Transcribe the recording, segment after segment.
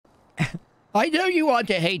I know you want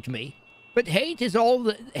to hate me, but hate is all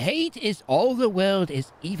the world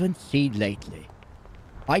has even seen lately.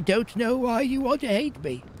 I don't know why you want to hate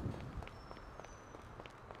me.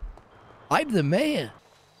 I'm the mayor.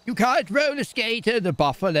 You can't roller skate in a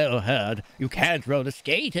buffalo herd. You can't roller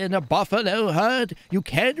skate in a buffalo herd. You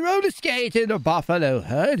can't roller skate in a buffalo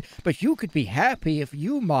herd, but you could be happy if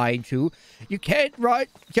you mind to. You can't ride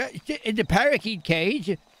in the parakeet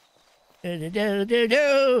cage.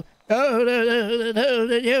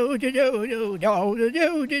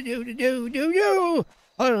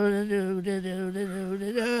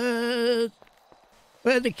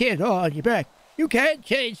 With the kid on your back. You can't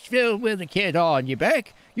change film with a kid on your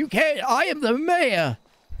back. You can't. I am the mayor.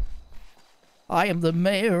 I am the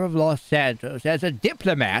mayor of Los Santos. As a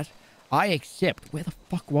diplomat, I accept. Where the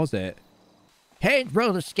fuck was it? Can't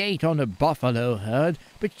roller skate on a buffalo herd,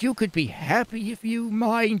 but you could be happy if you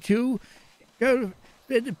mind to. Go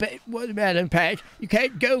in the watermelon patch. You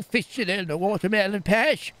can't go fishing in the watermelon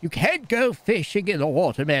patch. You can't go fishing in the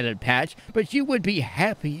watermelon patch, but you would be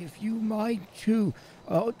happy if you mind to.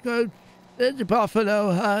 Oh, go in the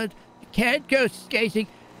buffalo herd. You can't go skating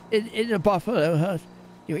in the buffalo herd.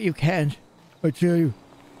 You can't. I tell you,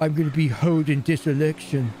 I'm going to be holding this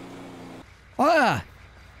election. Ah!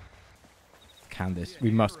 Candace.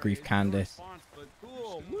 We must grief Candace.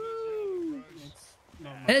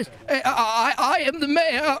 Yes, I am the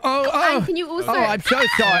mayor. And can you also... Oh, I'm so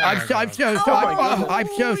sorry. I'm so sorry. Oh, I'm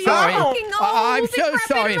so sorry. I'm so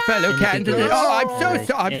sorry, fellow candidate. Oh, I'm so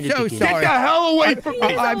sorry. I'm so sorry. Get the hell away from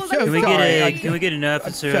me! I'm so sorry. Can we get an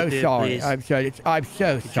officer up here, please? I'm sorry. I'm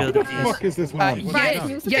so sorry. What the fuck is this one?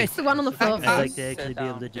 Yes, the one on the phone. I'd like to actually be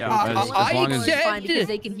able to do I accept because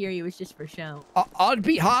they can hear you. It's just for show. On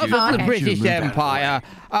behalf of the British Empire,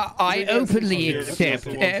 I openly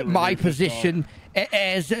accept my position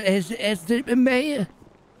as the mayor.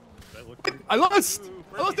 I lost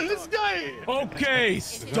to this guy. Okay,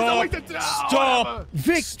 stop.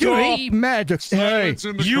 Victory, Maddox. Hey,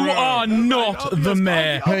 You are not the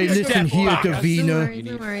mayor. hey, listen here, Davina.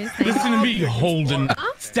 No worries. Listen to me, Holden.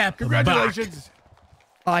 Step back. Congratulations.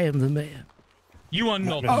 I am the mayor. You are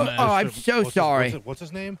not the Oh, mayor. I'm so sorry. What's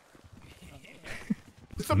his name?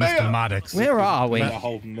 It's the Mr. mayor. Maddox. Where are we?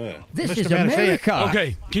 Holden Mayor. This Mr. is Maddox, hey, America.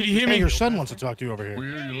 Okay, can you hear Hey, me? your son wants to talk to you over here.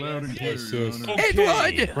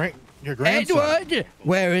 Edward! Your grandson. Edward!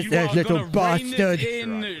 Where is You that are little gonna bastard?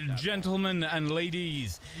 rein it in, gentlemen and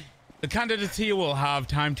ladies. The candidates here will have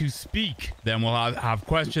time to speak. Then we'll have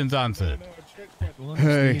questions answered.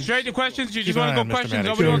 Hey, Straight to questions. You just Keep want an to eye go on Mr. questions.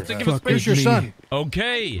 Maddox. Nobody wants to give a Fuck speech. Where's your son?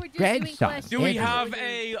 Okay. grandson. Do we have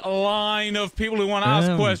a line of people who want to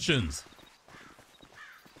ask questions?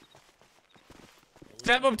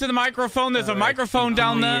 Step up to the microphone. There's a microphone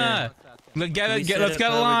down there. Let's get a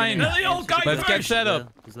line. Let's get set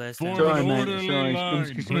up.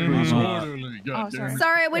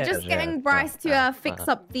 Sorry, we're just getting Bryce to fix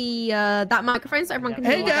up the that microphone so everyone can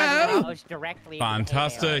hear you. Hello.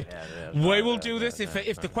 Fantastic. We will do this if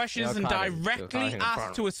the question isn't directly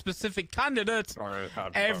asked to a specific candidate.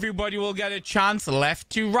 Everybody will get a chance left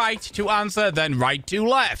to right to answer, then right to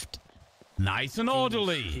left. Nice and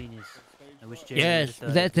orderly. Yes,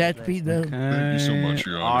 let that be the... Thank you so much,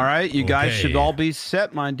 all right, you guys should all be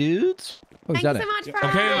set, my dudes. Thank you so much, Bryce.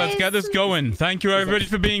 Okay, let's get this going. Thank you, everybody,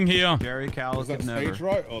 for being here. Jerry Cal Is that stage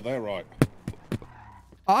right or they're right?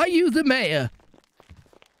 Are you the mayor?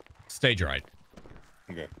 Stage right.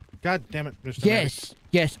 Okay. God damn it, Mr. Yes,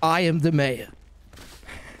 yes, I am the mayor.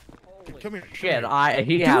 Maddox. Come here. Shit,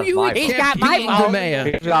 he Do has you my accept vote. got my being vote. the mayor?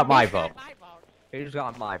 He's got my vote. He's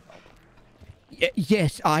got my vote.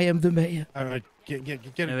 Yes, I am the mayor. All right, get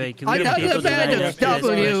All right, can I we know get people the to man line of up to ask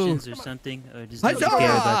W. questions or something? Or does nobody care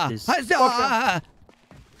about Huzzah! this? Huzzah!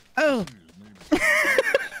 Oh.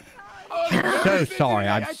 So sorry,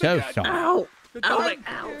 I'm so sorry. Ow.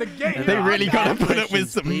 The game. They really gotta Questions, put up with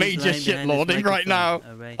some please major line shit behind this lording right now.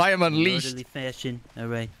 microphone. All right. I am In unleashed. orderly fashion. All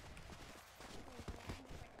right.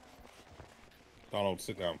 Donald,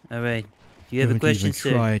 sit down. All right. Do you have a question,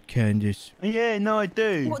 sir? Try it, Candace. Yeah, no, I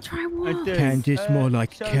do. What? Try what? I do. Candace, more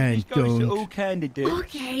like so can, this goes to don't. all candidates.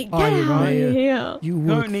 Okay, get I am out of mayor. here. You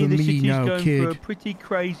work Currently, for the me city's now, going for a kid. pretty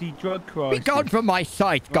crazy drug Be crisis. gone from my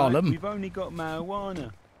sight, Right, Gollum. We've only got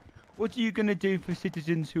marijuana. What are you going to do for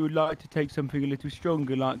citizens who would like to take something a little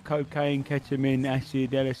stronger, like cocaine, ketamine,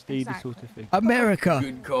 acid, LSD, this sort of thing? America,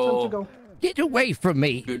 Good call. get away from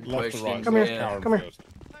me. Good Left to question. right. Come here, Karen come here. first.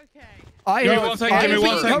 I Give me am- 1 second. Give me I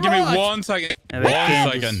 1 am second. Give me garage. 1 second. All right, 1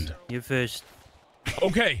 Candace, second. you're first.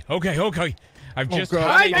 Okay. I've just God.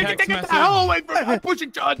 had a Hey, text get the hell message. away from me. I'm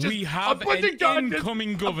pushing charges. We have I'm pushing an charges. incoming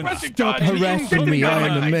I'm governor. pressing Stop charges. harassing me. I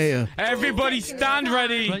am the mayor. Everybody stand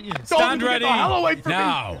ready. Don't Stand get ready. the hell away from me.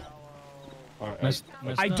 Now.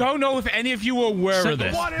 I don't know if any of you are aware of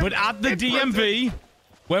this, but at the DMV,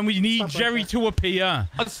 when we need Jerry to appear,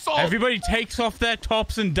 everybody takes off their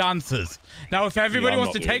tops and dances. Now, if everybody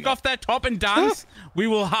wants to take off their top and dance, we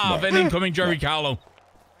will have an incoming Jerry Carlo.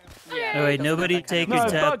 All right, nobody take your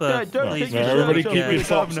top off. Please, Everybody keep your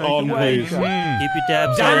tops on, please. Keep your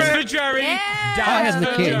tabs Dance on. for Jerry. I Dance am the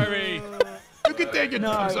for king. Jerry. You can take your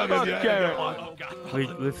tops off if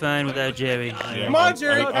you We're fine without Jerry. Come on,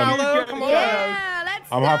 Jerry Carlo, come on. Yeah, let's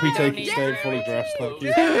I'm happy go. taking staying fully dressed, thank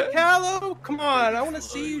you. Callow, come on. I want to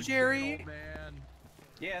see you, Jerry.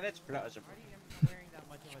 Yeah, that's awesome.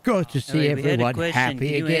 Good to see All right, we had a everyone question. happy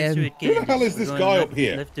Can you answer again. it, Who the hell is We're this going guy left- up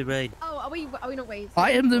here? Left to right. Oh, are we not waiting?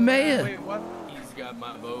 I am the mayor. Wait, what? He's got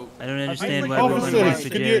my vote. I don't understand why we want to wait Officers, for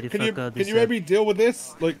can Jerry you to can you fuck all can this you up. maybe deal with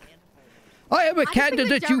this? Like, I am a I just think that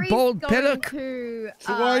candidate, you Jerry's bald going pillock. to,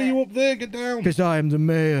 so why are you up there? Get down. Because I am the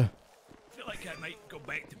mayor. I feel like I might go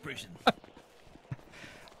back to prison.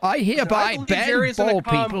 I hereby believe ban Jerry's gonna bald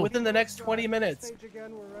come people. within the next 20 minutes. Is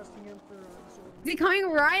he coming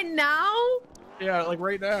right now? Yeah, like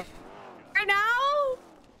right now. Right now?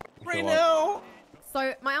 Right now.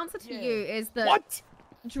 So my answer to you is that What?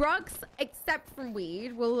 drugs, except from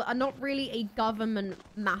weed, are not really a government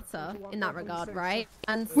matter in that regard, right?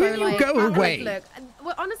 And so, Will you like, go like, away? look,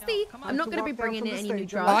 well, honestly, I'm not going to be bringing in any new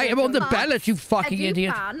drugs. I am on the but ballot, you fucking I do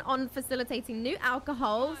idiot. plan on facilitating new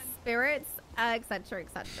alcohol, spirits, etc.,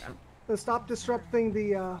 etc. Stop disrupting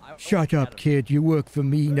the. Shut up, kid. You work for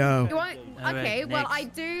me now. You won't? All Okay, right, well, next. I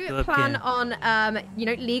do Go up, plan Ken. on,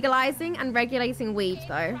 legalizing and regulating weed,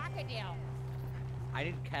 though. I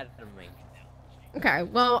didn't catch me. Okay,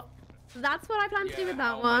 well, that's what I plan to do with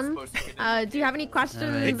that one. Do you have any questions?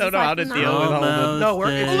 I don't know how to aside from deal that? with Almost, No, we're.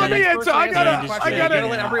 Let me answer. I gotta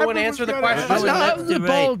let everyone answer the question. Allow left the to right.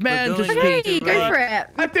 bald man We're to going speak. Hey, go for it.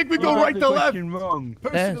 I think we You go got right the to left. question wrong.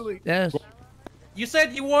 Yes, Personally. yes. You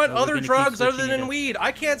said you want Oh, we're other gonna keep drugs other switching it than up. weed.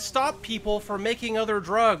 I can't stop people from making other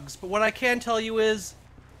drugs, but what I can tell you is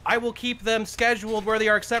I will keep them scheduled where they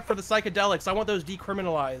are except for the psychedelics. I want those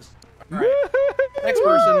decriminalized. All right. Next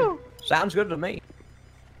person. Sounds good to me.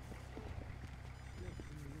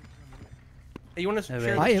 Hey, you want to All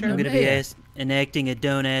share right, I this am I'm the going to be mayor. enacting a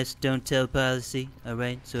don't ask, don't tell policy. All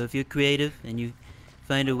right, so if you're creative and you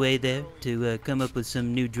find a way there to come up with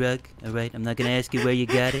some new drug, all right, I'm not going to ask you where you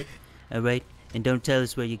got it, all right, and don't tell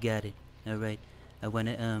us where you got it, all right. I want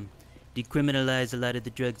to decriminalize a lot of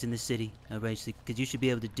the drugs in the city, all right, because you should be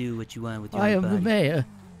able to do what you want with your I own am the body. mayor.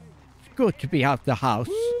 It's good to be out the house.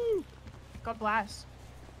 God bless.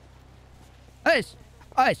 Yes,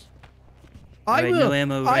 yes. I Alright, will. no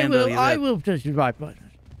ammo, I Rambo, will. you're I up. will just right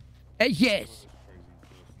button. Yes.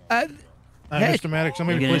 Mr. Maddox, I'm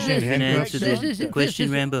You're going to going push to you in handcuffs. answer the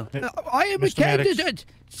question, Rambo. I am a Mr. Maddox. candidate.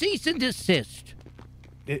 Cease and desist.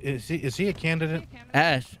 Is he a candidate?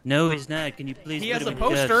 Yes. No, he's not. Can you please He put has him a in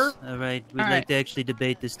poster. cuffs? All right, we'd All like right. to actually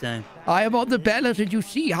debate this time. I am on the ballot, and you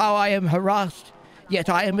see how I am harassed. Yet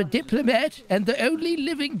I am a diplomat and the only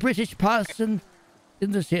living British person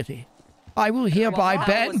in the city. I will hereby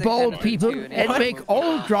ban bald people and make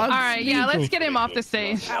all drugs All right, yeah, let's legal. get him off the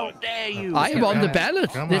stage. How dare you? I am on the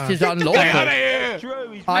ballot. Come This on. is Get out of unlawful.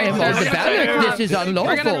 here. I am on the ballot. This is We're gonna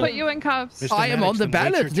put unlawful. you in cuffs. Mr. I am on Maddox, the then wait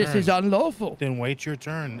ballot. your This is turn. unlawful. Then wait your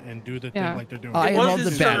turn and do the Yeah. thing like they're doing. I am was on the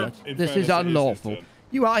his turn. ballot. In This fairness, is it is his unlawful. turn.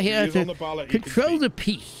 You are He here is on the to ballot, he can control speak. the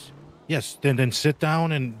peace. Yes, then sit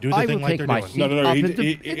down and do the I thing will like take they're my doing. seat No, no, no, up he- in the,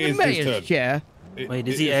 he- in it the is his mayor's turn. chair. Wait,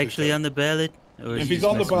 is he actually on the ballot? Or is If he he's just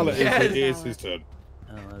on the messing ballot, with us? it is his turn.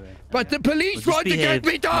 Oh, all right. But the police Well, tried just to get behave,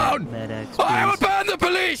 me down. Maddox, I will please. ban the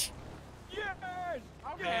police.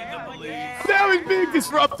 Now he's being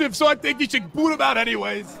disruptive, so I think you should boot him out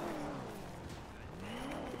anyways.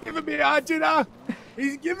 Giving me agita.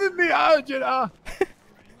 He's giving me agita.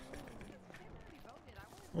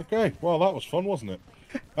 Okay, well that was fun, wasn't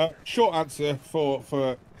it? Short answer for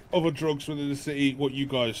other drugs within the city. What you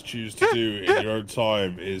guys choose to do in your own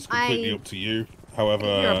time is completely I- up to you. However,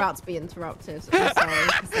 You're about to be interrupted. I'm sorry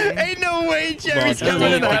to say. Ain't no way Jerry's No,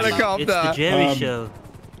 coming in a it's- helicopter. It's the Jerry Um, show.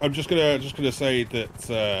 I'm just gonna say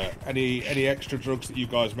that any extra drugs that you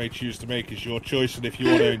guys may choose to make is your choice, and if you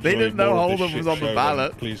want to enjoy didn't know more of this Holden shit was on the show, then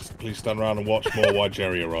ballot. please stand around and watch more while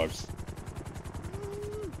Jerry arrives.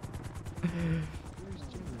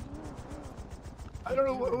 I don't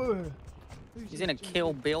know what. He's in a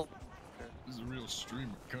Kill Bill. This is a real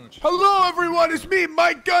streamer, hello, everyone. It's me,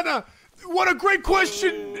 Mike Gunner. What a great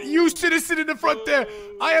question, you citizen in the front there.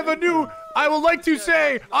 I have a new I would like to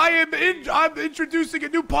say I'm introducing a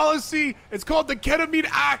new policy. It's called the Ketamine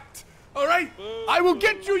Act. All right? I will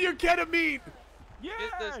get you your ketamine. Yes.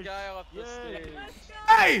 Get this guy off the stage.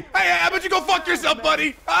 Hey, how about you go fuck yourself,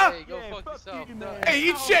 buddy? Huh? Hey, go fuck yourself. Hey,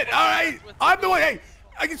 eat shit, all right? I'm the one. Hey,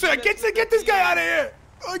 get this guy out of here.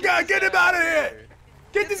 Oh, God, get him out of here.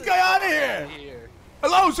 Get this guy out of here.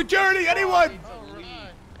 Hello, security, anyone?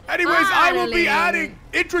 Anyways, I will be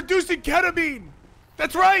introducing ketamine.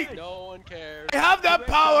 That's right. No one cares. I have that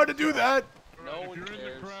power to do that. No one cares. If you're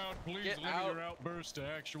in the crowd, please limit your outbursts to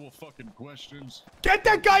actual fucking questions. Get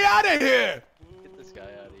that guy out of here. Get this guy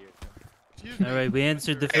out of here. All right, we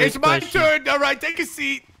answered the first It's my question. turn. All right, take a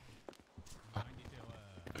seat.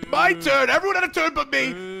 My turn. Everyone had a turn but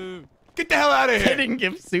me. Get the hell out of here. I didn't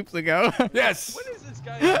give Soups a go. Yes. What is this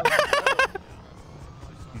guy?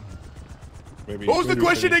 What was the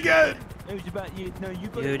question again? It was about you. No, you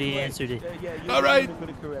got You already answered it. All right.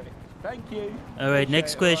 Thank you. All right,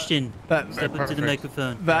 next question. That- Step up to the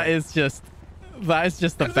microphone. That is just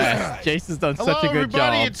the best. Jason's done such a good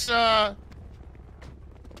everybody. job.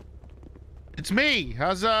 It's me.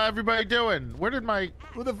 How's everybody doing? Where did my...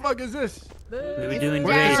 Who the fuck is this? We were doing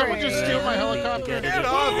Wait, great. did someone just steal my helicopter? Get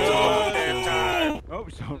off. Oh,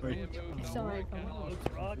 sorry. Sorry.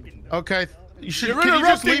 Okay. You should, You're can you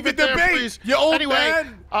just interrupting leave the it there, debate, please? you old anyway,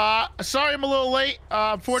 man. Sorry I'm a little late.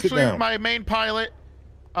 Unfortunately, down. my main pilot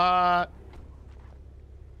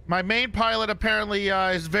apparently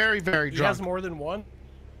is very, very He drunk. has more than one.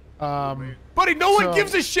 Buddy, no one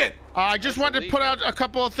gives a shit. I just wanted to put out a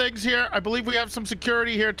couple of things here. I believe we have some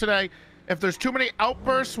security here today. If there's too many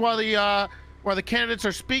outbursts while the candidates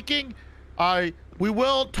are speaking, we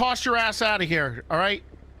will toss your ass out of here. All right.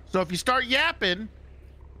 So if you start yapping,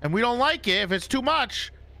 and we don't like it, if it's too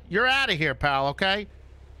much, you're out of here, pal. Okay.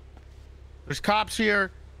 There's cops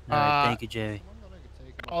here. All right, thank you, Jerry.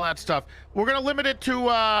 All that stuff. We're gonna limit it to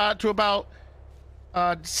about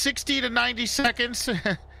 60 to 90 seconds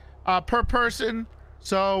per person.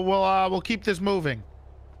 So we'll keep this moving.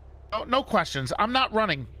 No questions. I'm not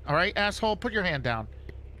running. All right, asshole. Put your hand down.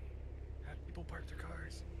 Have people park their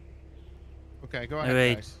cars. Okay, go ahead, All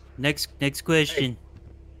right, guys. next question.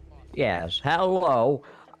 Yes, hello.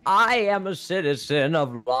 I am a citizen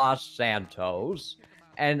of Los Santos,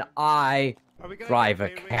 and I drive a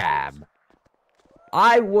cab.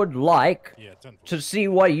 I would like to see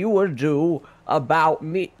what you would do about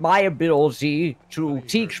my ability to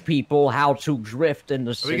teach people how to drift in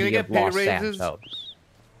the city of Los Santos.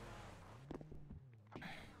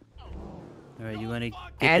 All right, you want to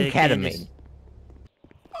And ketamine.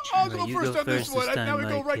 I'll Right, go you first go on this first one. this Now we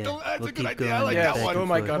time, go Mike, right. yeah. That's We'll a good keep idea. I going like back that one. Go,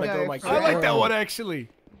 my and gun. forth. Go, my gun. I like that one actually.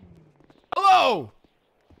 Hello.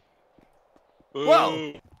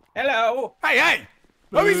 Well. Hello. Hey.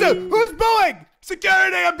 Who's booing?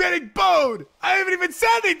 Security, I'm getting booed. I haven't even said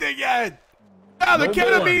anything yet. Now, the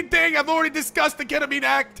ketamine thing, I've already discussed the Ketamine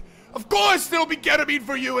Act. Of course, there'll be ketamine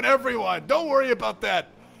for you and everyone. Don't worry about that.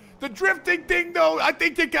 The drifting thing, though, I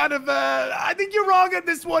think you're kind of, I think you're wrong on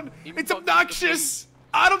this one. It's obnoxious.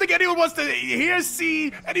 I don't think anyone wants to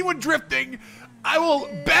see anyone drifting. I will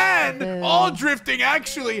ban all drifting,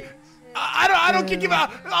 actually. I don't give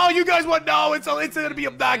out. Oh, you guys want no? It's gonna be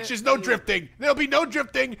obnoxious. No drifting. There'll be no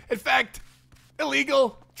drifting. In fact,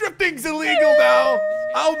 illegal. Drifting's illegal now.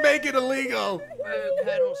 I'll make it illegal. Boo,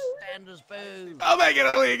 Colonel Sanders, boo. I'll make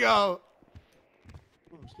it illegal.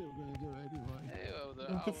 I'm still gonna do it anyway. Hey,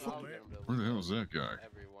 Where the hell is that guy?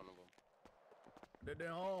 every one of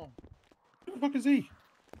them. Who the fuck is he?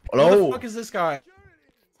 Who the Hello? fuck is this guy?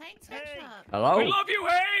 Hello? love you,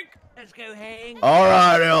 Hank. Let's go, Hank. All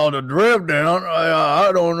right, on the drifting, I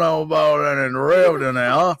don't know about any drifting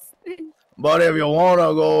now. But if you want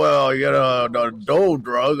to go get a dough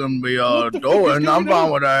drug and be doing, I'm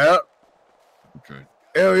fine with that. Okay.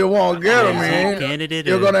 If you want to get Yeah, them is he a candidate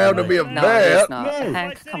you're or going to have to what? be a No, vet. it's not.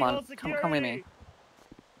 Hank, come on. Come with me.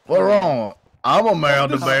 What's wrong? I'm a male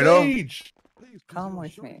debater. Come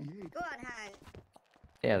with me.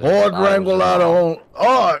 Yeah, Horse wrangle out of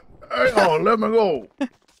all right, hang on, let me go.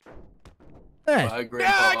 Yeah,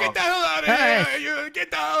 get the hell out of Hey. here. You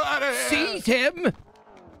get the hell out of here. Seize him.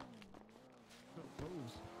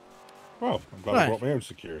 Well, I'm glad I Right. brought my own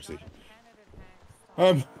security.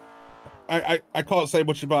 I can't say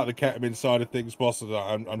much about the ketamine side of things, boss.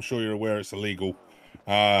 I'm sure you're aware it's illegal.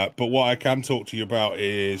 But what I can talk to you about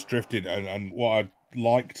is drifting, and what I'd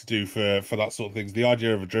like to do for that sort of things. The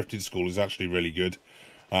idea of a drifting school is actually really good.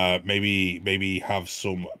 Maybe have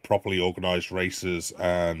some properly organized races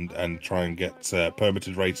and try and get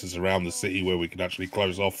permitted races around the city where we can actually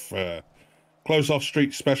close off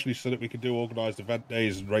streets, especially so that we can do organized event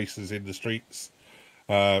days and races in the streets.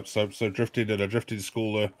 So drifting and a drifting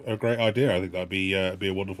school are a great idea. I think that'd be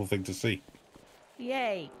a wonderful thing to see.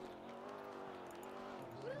 Yay.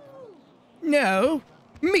 No,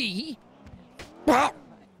 me.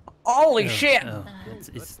 Holy shit!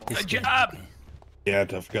 Good job. Yeah,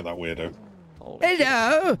 don't forget that weirdo.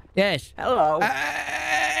 Hello. Yes. Hello.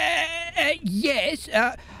 Yes.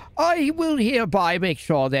 I will hereby make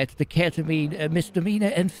sure that the ketamine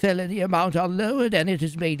misdemeanor and felony amount are lowered and it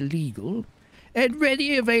is made legal and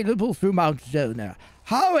ready available through Mount Zona.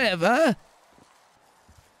 However,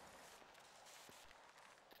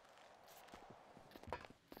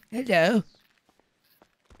 hello.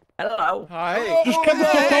 Hello. Hi. Just come on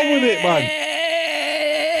with it,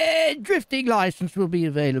 man. Drifting license will be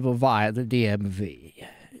available via the DMV.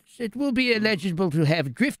 It will be eligible to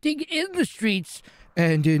have drifting in the streets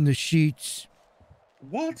and in the sheets.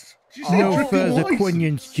 What? No further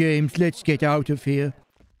quinions, James. Let's get out of here.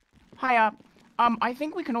 Hiya. I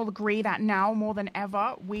think we can all agree that now more than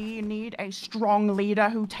ever, we need a strong leader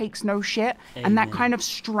who takes no shit, and that kind of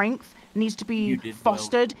strength needs to be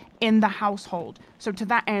fostered in the household. So to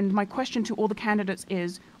that end, my question to all the candidates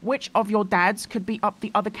is, which of your dads could beat up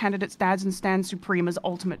the other candidates' dads and stand supreme as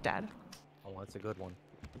ultimate dad? Oh, that's a good one.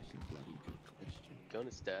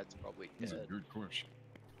 Gunna's dad's probably dead. That's a good question.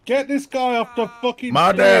 Get this guy off the fucking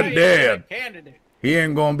My dad dead. Candidate. He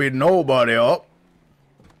ain't gonna beat nobody up.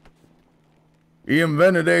 He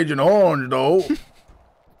invented Agent Orange, though.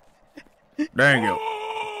 Dang it.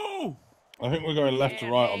 I think we're going left to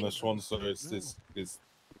right on this one, so it's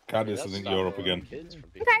Candice, I think you're up again. Okay.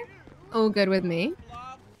 All good with me.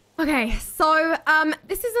 Okay, so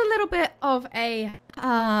this is a little bit of a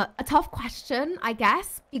tough question, I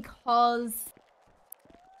guess, because,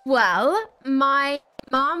 well, my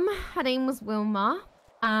mum, her name was Wilma,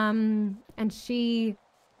 and she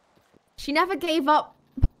never gave up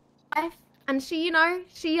life, and she, you know,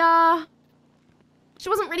 she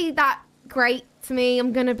wasn't really that great to me.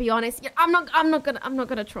 I'm gonna be honest. I'm not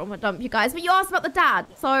gonna trauma dump you guys. But you asked about the dad,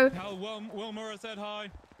 so. Wilma said hi.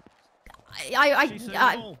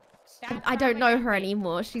 I don't know her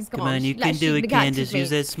anymore. She's gone. Come on, you can do it, Candace. Use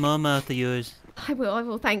that small mouth of yours. I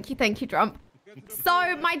will. Thank you, Trump.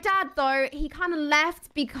 So my dad, though, he kind of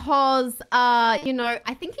left because, you know,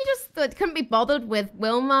 I think he just couldn't be bothered with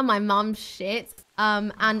Wilma, my mum's shit.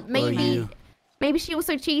 And maybe she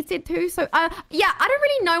also cheated too. So, yeah, I don't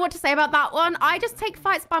really know what to say about that one. I just take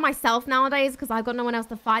fights by myself nowadays because I've got no one else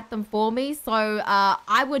to fight them for me. So,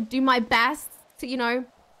 I would do my best to, you know,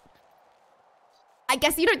 I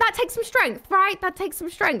guess, you know, that takes some strength, right? That takes some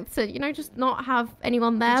strength to, you know, just not have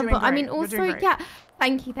anyone there. But I mean, also, yeah,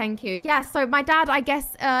 thank you. Yeah, so my dad, I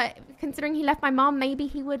guess, considering he left my mom, maybe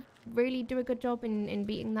he would really do a good job in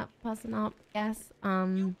beating that person up. Yes.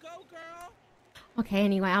 Okay,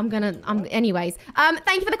 anyway, anyways.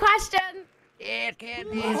 Thank you for the question. It can't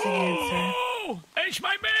be easy answer. It's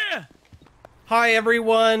my man. Hi,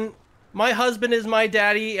 everyone. My husband is my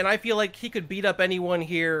daddy, and I feel like he could beat up anyone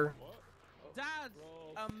here.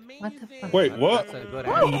 What the fuck? Wait, what? Good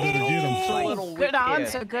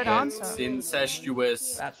answer. Good answer. It's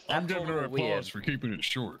incestuous. I'm giving her applause for keeping it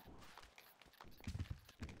short.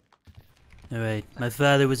 Alright, my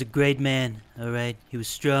father was a great man, alright? He was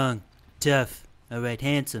strong, tough, alright,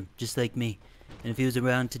 handsome, just like me. And if he was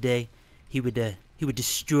around today, he would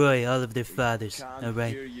destroy all of their fathers,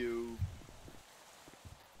 alright?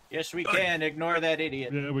 Yes, we can. Ignore that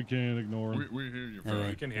idiot. Yeah, we can ignore him. We hear you, Right.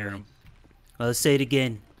 We can hear him. Well, I'll say it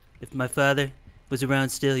again. If my father was around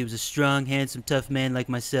still, he was a strong, handsome, tough man like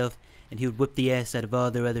myself, and he would whip the ass out of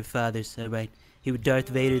all their other fathers, alright? He would Darth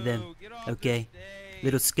Vader them, okay?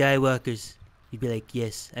 Little Skywalkers. He'd be like,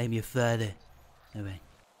 yes, I am your father, alright?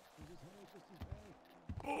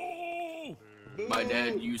 My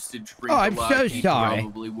dad used to drink Oh, I'm a lot. so He'd sorry.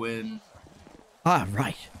 probably win. Ah,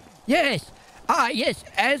 right. Yes. Yes.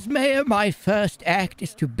 As mayor, my first act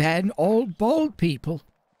is to ban all bald people.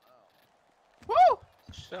 Woo!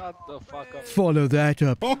 Shut the fuck up. Follow that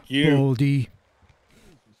up, Fuck you. Baldie.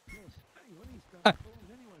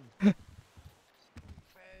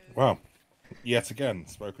 Wow. Yet again,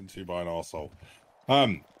 spoken to by an arsehole.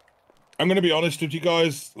 I'm gonna be honest with you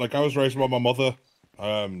guys. Like, I was raised by my mother.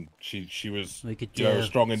 She was, you know, a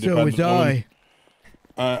strong, independent woman.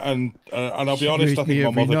 And I'll be honest, I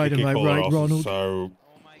think my mother could kick all our asses, so...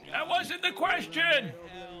 That wasn't the question.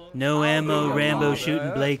 No ammo, Rambo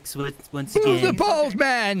shooting Blake's once Who's the again. bald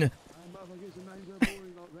man?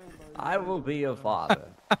 I will be your father.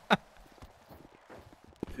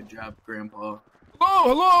 Good job, Grandpa. Oh,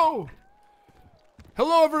 hello!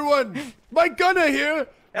 Hello, everyone! Mike Gunner here!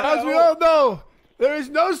 As we all know, there is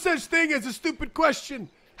no such thing as a stupid question.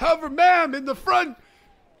 However, ma'am, in the front,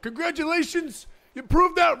 Congratulations. You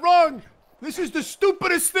proved that wrong. This is the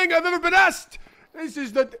stupidest thing I've ever been asked. This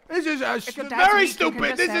is very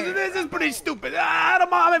stupid. This is pretty stupid. I'm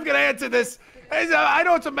not even gonna answer this. I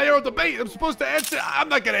know it's a mayoral debate. I'm supposed to answer. I'm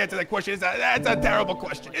not gonna answer that question. That's a terrible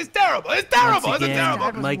question. It's terrible. It's terrible. Once It's again,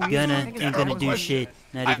 terrible. Mike ain't gonna do shit.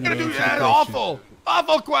 Not even gonna answer the question.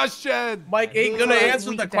 Awful question. Mike ain't gonna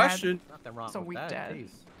answer the question. It's a weak dad.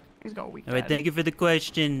 He's got a weak All right, dad. thank you for the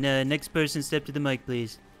question. Next person, step to the mic,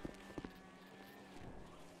 please.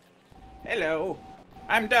 Hello,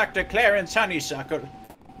 I'm Dr. Clarence Honeysuckle.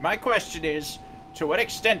 My question is, to what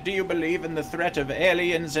extent do you believe in the threat of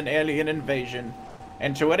aliens and alien invasion?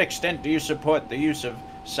 And to what extent do you support the use of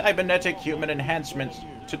cybernetic human enhancements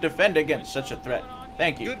to defend against such a threat?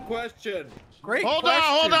 Thank you. Good question. Great Hold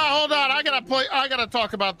question. on. I gotta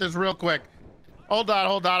talk about this real quick. Hold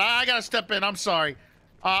on. I gotta step in. I'm sorry.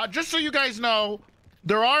 Just so you guys know,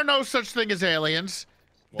 there are no such thing as aliens.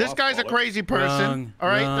 This guy's a crazy person. All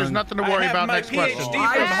right, there's nothing to worry about. Next question. I have my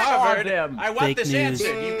PhD from Harvard. I want Fake this news.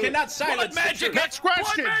 answer. You cannot silence the truth. Next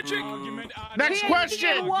question. Next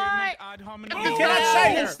question. What? You cannot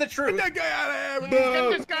silence the truth. Get this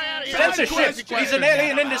guy out of here. Censorship. He's an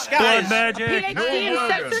alien in disguise. PhD in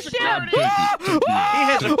censorship. He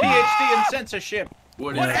has a PhD in censorship.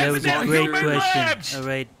 That was a great question. All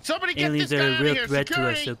right, Somebody get aliens this are guy a out of real here. threat to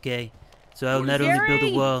us, Security. okay? So I'll not only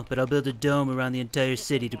build a wall, but I'll build a dome around the entire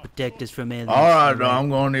city to protect us from aliens. All right, I'm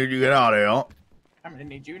gonna need you to get out of here. I'm gonna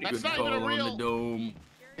need you to That's get not even a real dome.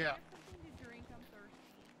 Yeah.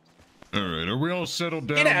 All right, are we all settled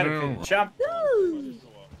down out of now? here, chump.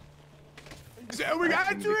 Are we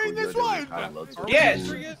answering this one?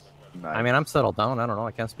 Yes. I mean, I'm settled down. I don't know.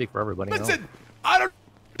 I can't speak for everybody. Listen, I don't know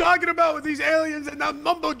what you're talking about with these aliens and that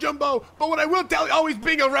mumbo jumbo, but what I will tell you, he's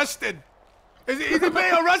being arrested. Is he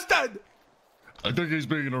being arrested? I think he's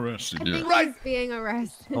being arrested, yeah. Right. Being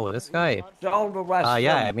arrested. Oh, this guy. Don't arrest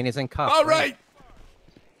Yeah, him. I mean, he's in cuffs. All right.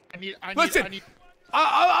 Listen,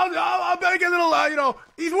 I'll make a little,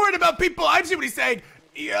 he's worried about people. I see what he's saying.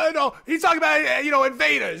 He's talking about,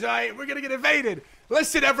 invaders, all right? We're going to get invaded.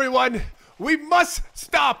 Listen, everyone, we must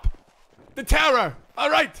stop the terror, all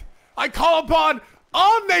right? I call upon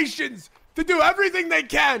all nations to do everything they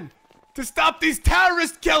can to stop these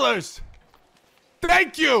terrorist killers.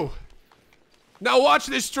 Thank you. Now watch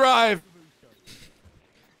this drive.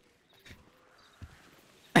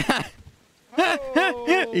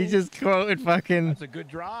 He just quoted fucking. That's a good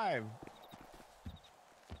drive.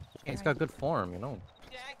 He's got good form, you know.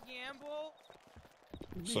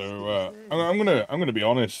 So I'm gonna be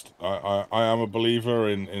honest. I am a believer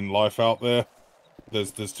in life out there.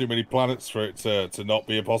 There's too many planets for it to not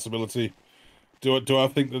be a possibility. Do I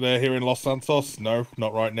think that they're here in Los Santos? No,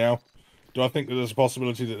 not right now. Do I think that there's a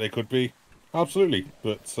possibility that they could be? Absolutely,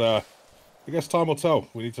 but I guess time will tell.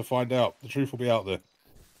 We need to find out. The truth will be out there.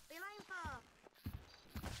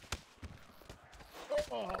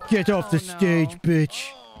 Get off the stage, bitch.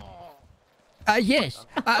 Yes.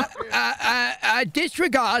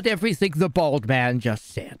 Disregard everything the bald man just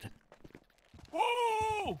said.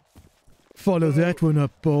 Follow that one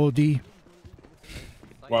up, Baldie.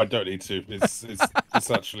 Well, I don't need to.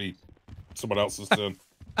 It's actually someone else's turn.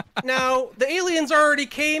 Now, the aliens already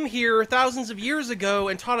came here thousands of years ago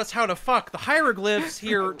and taught us how to fuck. The hieroglyphs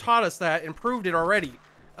here taught us that and proved it already.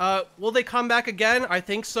 Will they come back again? I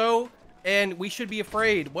think so. And we should be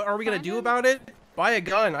afraid. What are we gonna do about it? Buy a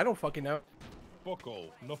gun. I don't fucking know. Fuck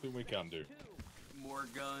all. Nothing we can do. More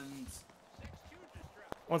guns.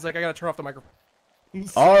 One sec, I gotta turn off the microphone.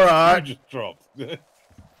 All right. I just dropped.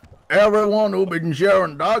 Everyone who been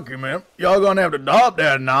sharing document, y'all gonna have to adopt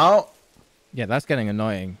that now. Yeah, that's getting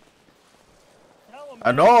annoying.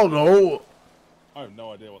 And also, I have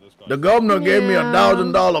no idea what this guy. the governor gave me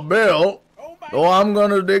 $1,000 bill, so I'm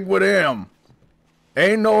gonna dig with him.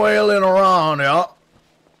 Ain't no alien around here.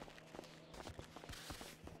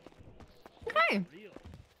 Okay.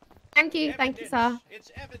 Thank you, sir.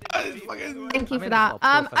 Thank you for that.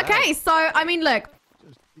 Okay, so I mean, look,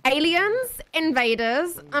 aliens,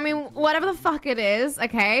 invaders. I mean, whatever the fuck it is.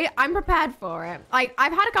 Okay, I'm prepared for it. Like,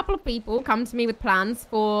 I've had a couple of people come to me with plans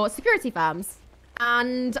for security firms,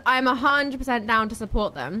 and I'm 100% down to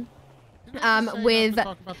support them. With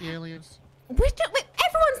Talk about the aliens.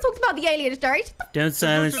 Everyone's talked about the aliens, Jerry. Don't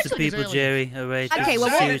silence the people, Jerry. All right. Okay, well,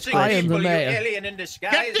 I am the mayor. Alien in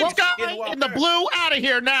disguise. Get this guy in the blue out of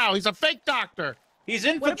here now. He's a fake doctor. He's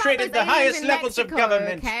infiltrated the highest levels of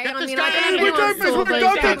government. Okay, Get I this mean, guy I in don't here. know. With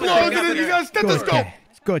doctor clothes and he's got a stethoscope.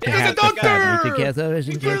 It's good to He's a have the family doctor. together,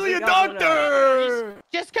 isn't He's it? really a doctor.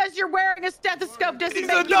 Just because you're wearing a stethoscope doesn't He's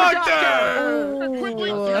make a you a doctor. doctor.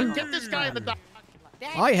 Quickly, get this guy in the doctor.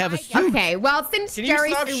 I have a suit. Okay, well, since Can you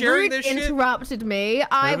Jerry stop sharing rude this shit? interrupted me,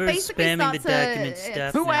 I Whoever's basically spamming start the document,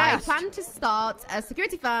 stop to. now. I plan to start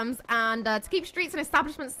security firms and to keep streets and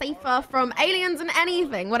establishments safer from aliens and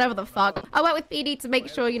anything, whatever the fuck. I work with PD to make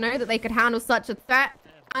sure, you know, that they could handle such a threat.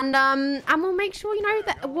 And we'll make sure, you know,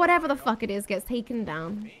 that whatever the fuck it is gets taken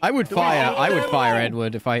down. I would fire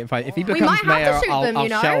Edward if he becomes We might mayor. have to shoot I'll them, you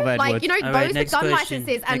know? shelve Edward. Like, you know, All right, those with next gun question.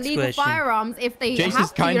 licenses and Next legal question. firearms, if they Jace have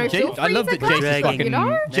is to, you know, feel I free love to that clash Jace is them, fucking. you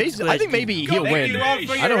know? Jace, I think maybe he'll win.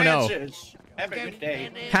 I don't know. Have a good day.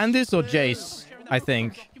 Candace or Jace? I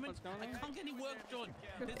think.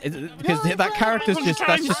 Because that character's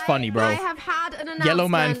that's just funny, bro. I have had an announcement Yellow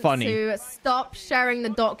man funny. to stop sharing the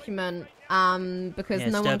document because Yeah,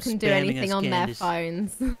 no one stop can do spamming anything us, on Candace. their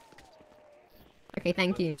phones. Okay,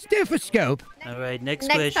 thank you. Stethoscope. All right, next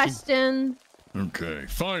Next question. question. Okay,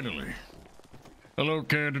 finally. Hello,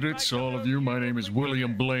 candidates, all of you. My name is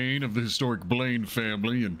William Blaine of the historic Blaine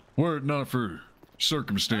family, and were it not for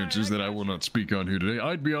circumstances that I will not speak on here today,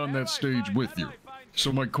 I'd be on that stage with you.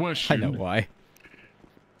 So my question... I know why.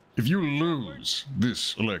 If you lose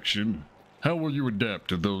this election, how will you adapt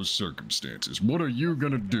to those circumstances? What are you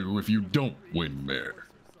gonna do if you don't win mayor?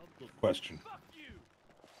 Question.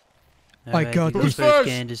 All I right, got you this first, first.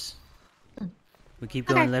 Candace. We keep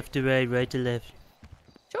going left to right, right to left.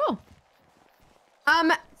 Sure.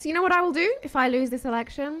 So you know what I will do if I lose this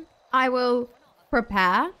election? I will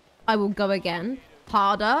prepare. I will go again,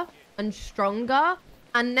 harder and stronger,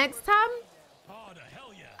 and next time,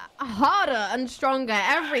 harder and stronger,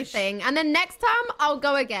 everything. And then next time, I'll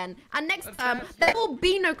go again. And next time, there will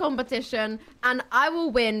be no competition, and I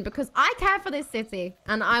will win because I care for this city,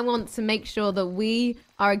 and I want to make sure that we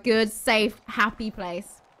are a good, safe, happy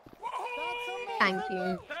place. Thank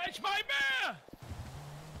you.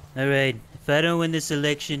 All right, if I don't win this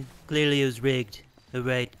election, clearly it was rigged. All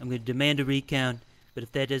right, I'm going to demand a recount, but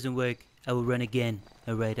if that doesn't work, I will run again.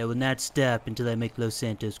 All right, I will not stop until I make Los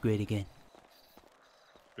Santos great again.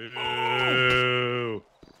 Boo.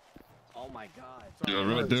 Oh my god.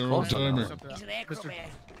 Yeah, right there on timer.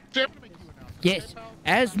 Yes,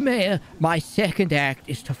 as mayor, my second act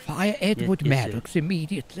is to fire Edward yes, sir. Maddox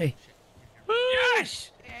immediately.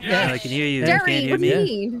 Yes. I can hear you. Jerry, you can't hear what do you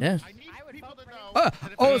me. mean? Yes.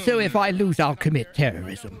 Also, if I lose, I'll commit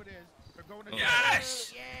terrorism.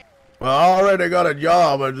 Yes. Well, I already got a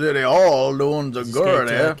job at City Hall doing This guy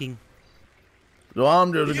security. talking. So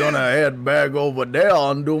I'm just gonna head back over there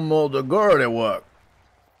and do more security work.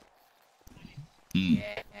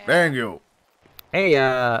 Thank you. Hey,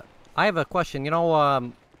 I have a question. You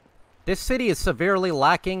know, this city is severely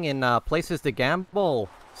lacking in places to gamble.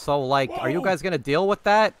 So, like, are you guys gonna deal with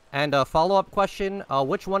that? And a follow-up question: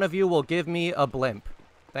 which one of you will give me a blimp?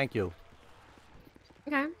 Thank you.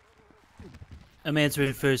 Okay. I'm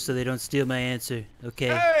answering first so they don't steal my answer, okay?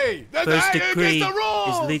 Hey, that's First against decree the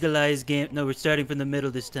rules. is legalize No, we're starting from the middle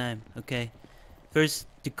this time, okay? First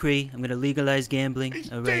decree, I'm gonna legalize gambling,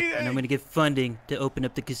 alright? And I'm gonna get funding to open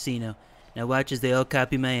up the casino. Now watch as they all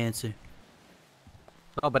copy my answer.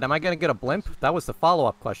 Oh, but am I gonna get a blimp? That was the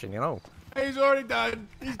follow-up question, you know. He's already done.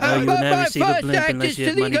 He's No, you will my not receive a first blimp act unless is you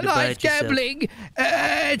to have money to buy legalize it yourself.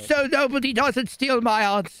 gambling, so nobody doesn't steal my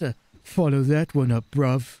answer. Follow that one up,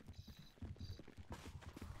 bruv.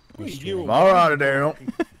 All right, then.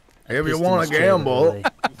 If you want to gamble,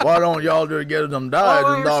 why don't y'all just get some dice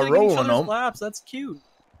and start rolling them? Laps. That's cute.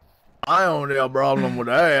 I don't have a problem with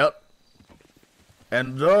that.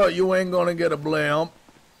 And you ain't gonna get a blimp.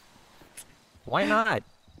 Why not?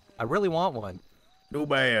 I really want one. Too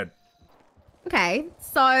bad. Okay,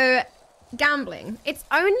 so gambling. It's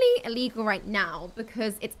only illegal right now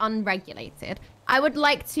because it's unregulated. I would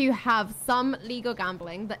like to have some legal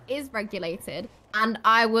gambling that is regulated, and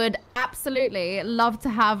I would absolutely love to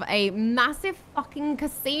have a massive fucking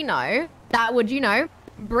casino that would, you know,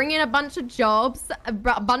 bring in a bunch of jobs, a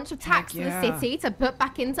bunch of tax to the city to put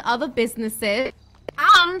back into other businesses.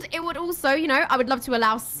 And it would also, you know, I would love to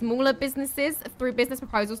allow smaller businesses through business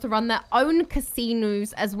proposals to run their own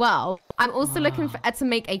casinos as well. I'm also looking for to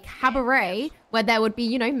make a cabaret where there would be,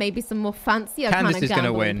 you know, maybe some more fancier Candace kind of is gonna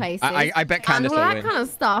gambling win. places. I bet Candace and all will that win. kind of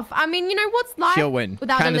stuff. I mean, you know, what's life She'll win.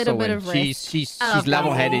 without Candace a will little win. bit of risk? She's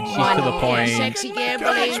level-headed. She's to the point. Sexy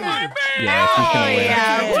gambling. Yeah, she's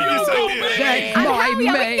gonna win. That's And my hell yeah, we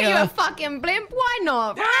can get you a mayor. fucking blimp. Why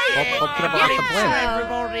not? Right?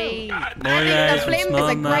 Everybody. More I think lies the from blimp is small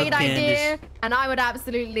a mouth great idea, Candace. and I would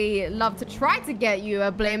absolutely love to try to get you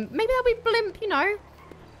a blimp. Maybe there'll be blimp, you know,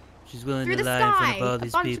 She's willing through to the lie in front sky. of all A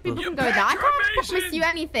these bunch of people. people can go there. I can't promise you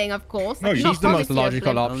anything, of course. No, I she's cannot the most promise you a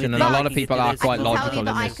logical blimp. option, and a But lot of people are I quite can tell you logical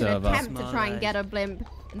that in I this could server. attempt to Small try and lies. get a blimp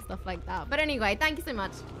and stuff like that. But anyway, thank you so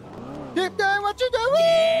much. Keep doing what you're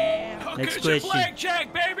doing. Next Hookers and question.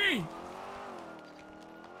 blackjack, baby.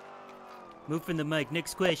 Move from the mic.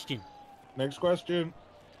 Next question. Next question.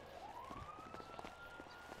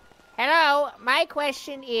 Hello, my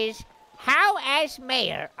question is, how as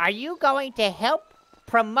mayor are you going to help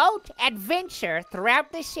promote adventure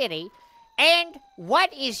throughout the city, and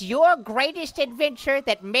what is your greatest adventure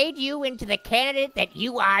that made you into the candidate that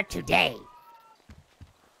you are today?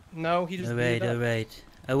 No, he just. All right.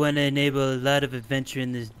 I want to enable a lot of adventure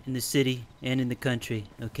in the city and in the country.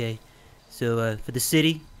 Okay, so for the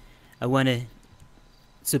city, I want to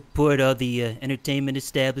support all the entertainment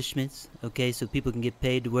establishments. Okay, so people can get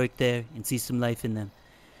paid to work there and see some life in them.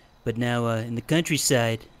 But now in the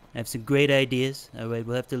countryside, I have some great ideas. All right,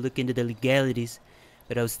 we'll have to look into the legalities.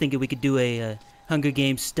 But I was thinking we could do a Hunger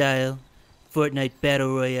Games style Fortnite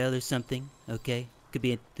Battle Royale or something. Okay, could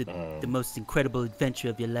be the most incredible adventure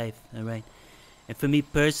of your life. All right. And for me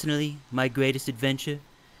personally, my greatest adventure,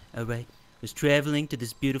 all right, was traveling to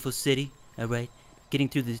this beautiful city, all right, getting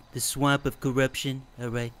through the swamp of corruption, all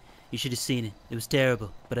right. You should have seen it. It was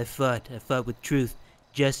terrible, but I fought with truth,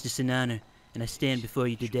 justice, and honor, and I stand before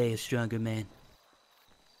you today a stronger man.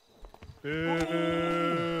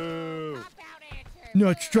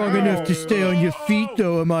 Not strong enough to stay on your feet,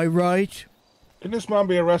 though, am I right? Can this man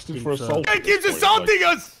be arrested for assault? He keeps assaulting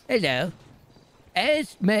us! Hello.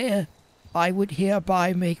 As mayor, I would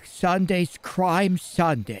hereby make Sunday's Crime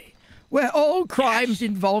Sunday, where all crimes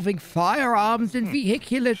involving firearms and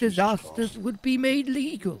vehicular disasters would be made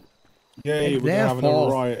legal. Yay, And we're having a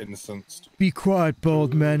therefore- riot incensed. Be quiet,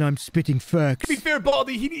 bald man, I'm spitting facts. To be fair,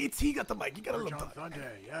 Baldy, he got the mic. He got a little time.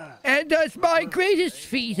 And as my greatest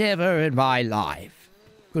feat ever in my life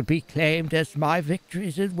could be claimed as my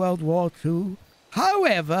victories in World War II.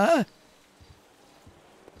 However,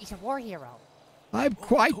 He's a war hero. I'm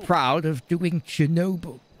quite proud of doing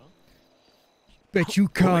Chernobyl. Bet you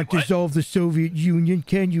can't dissolve the Soviet Union,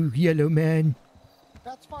 can you, yellow man?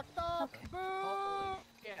 That's fucked up.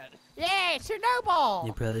 Yeah, Chernobyl.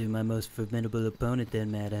 You're probably my most formidable opponent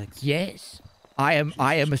then, Maddox. Yes, I am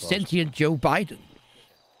a sentient Joe Biden.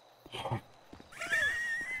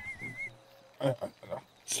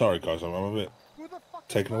 Sorry, guys, I'm a bit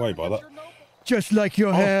taken away by that. Just like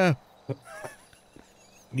your hair.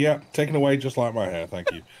 Yeah, taken away just like my hair.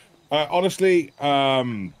 Thank you. Honestly,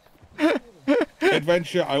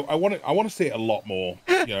 adventure. I want to see it a lot more.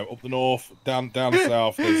 You know, up the north, down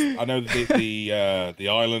south. I know that the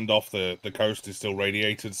island off the coast is still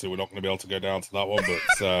radiated, so we're not going to be able to go down to that one.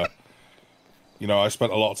 But you know, I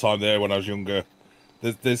spent a lot of time there when I was younger.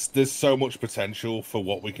 There's so much potential for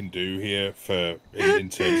what we can do here in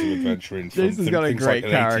terms of adventuring. Jason's got a great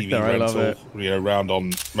character. I love it. You know, round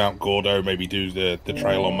on Mount Gordo, maybe do the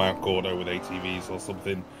trail on Mount Gordo with ATVs or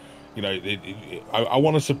something. You know, I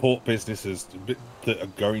want to support businesses that are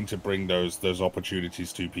going to bring those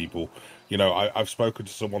opportunities to people. You know, I've spoken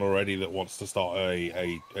to someone already that wants to start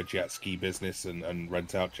a jet ski business and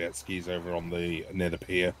rent out jet skis over on near the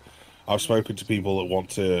pier. I've spoken to people that want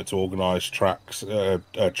to organise treks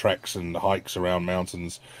and hikes around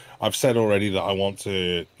mountains. I've said already that I want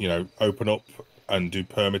to, you know, open up and do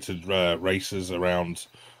permitted races around,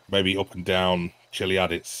 maybe up and down Chiliad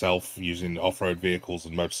itself, using off-road vehicles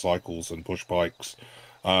and motorcycles and push bikes.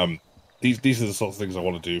 These are the sorts of things I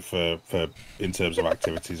want to do for in terms of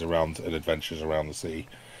activities around and adventures around the city.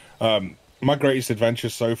 My greatest adventure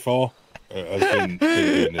so far has been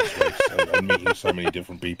doing this race and meeting so many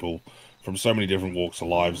different people from so many different walks of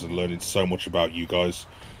lives and learning so much about you guys.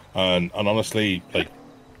 And honestly, like,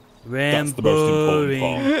 that's the most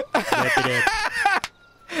important part.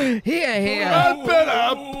 Here. Wrap it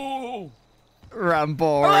up.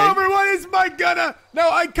 Ramboring. Hello, everyone. It's Mike Gunner. Now,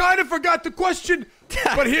 I kind of forgot the question,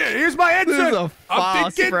 but here's my answer. This is a farce,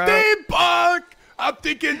 I'm thinking bro. theme park. I'm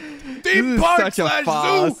thinking theme park such a slash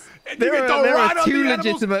farce. zoo. And There you get are- to there are ride on two the animals.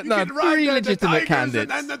 legitimate- You no, can ride three the legitimate tigers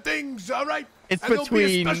candidates. and the things. All right. It's and there'll be a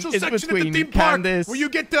between- special it's section between at the theme park Candace, where you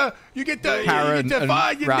get to Karen,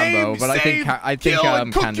 find your and name, Rambo, but I think save, kill,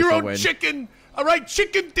 and cook Candace your will own win. chicken. All right,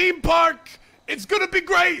 chicken theme park. It's gonna be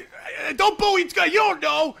great. Don't boo each guy. You don't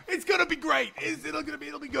know. It's gonna be great.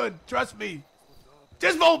 It'll be good. Trust me.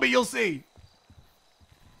 Just vote me. You'll see.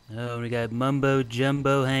 Oh, we got Mumbo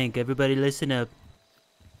Jumbo Hank. Everybody listen up.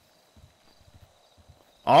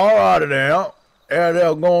 All right now. Yeah,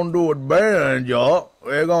 they're gonna do it better than y'all.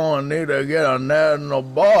 We're gonna need to get a national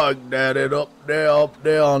bark that it up there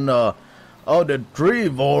on the tree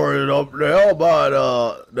forest up there by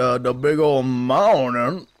the big old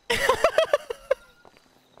mountain.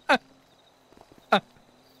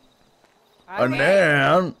 and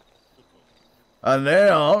then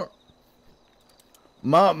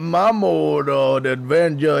My mode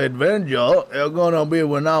adventure is gonna be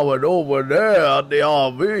when I was over there at the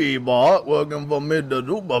RV park working for Mr.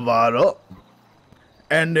 Supervisor.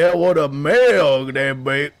 And there was a milk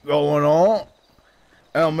debate going on.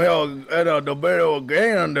 And milk at a debate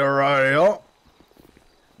again there right here.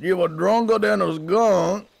 She was drunker than a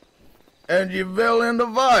skunk and she fell in the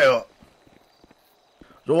fire.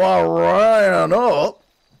 So I ran up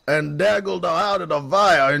and daggled her out of the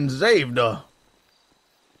fire and saved her.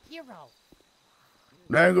 Hero.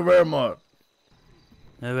 Thank you very much.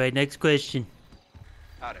 All right, next question.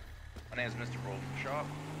 Howdy. My name is Mr. Rolling Sharp.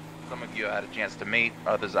 Some of you I had a chance to meet,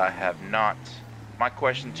 others I have not. My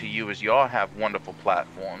question to you is, y'all have wonderful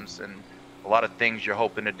platforms and a lot of things you're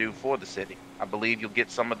hoping to do for the city. I believe you'll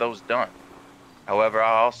get some of those done. However,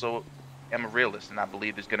 I also am a realist, and I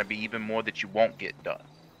believe there's going to be even more that you won't get done.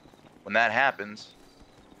 When that happens,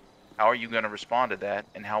 how are you going to respond to that,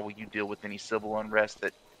 and how will you deal with any civil unrest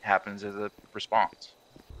that happens as a response?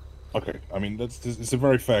 Okay, I mean, it's a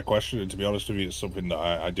very fair question, and to be honest with you, it's something that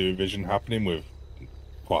I do envision happening with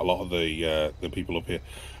quite a lot of the people up here.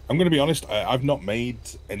 I'm going to be honest, I've not made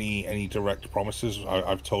any direct promises.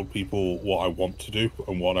 I've told people what I want to do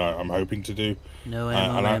and what I'm hoping to do. No,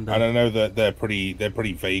 and I know that they're pretty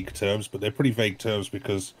vague terms, but they're pretty vague terms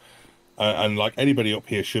because, and like anybody up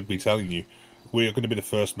here should be telling you, we are going to be the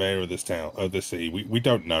first mayor of this town, of this city. We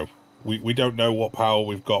don't know. We don't know what power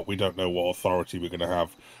we've got. We don't know what authority we're going to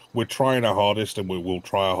have. We're trying our hardest, and we will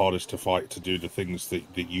try our hardest to fight to do the things that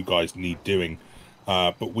you guys need doing.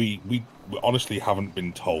 But we honestly haven't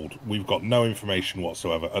been told. We've got no information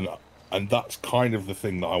whatsoever, and that's kind of the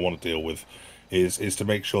thing that I want to deal with, is to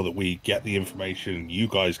make sure that we get the information, you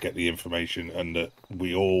guys get the information, and that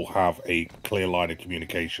we all have a clear line of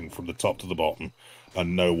communication from the top to the bottom,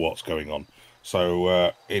 and know what's going on.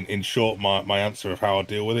 So, in short, my answer of how I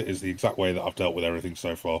deal with it is the exact way that I've dealt with everything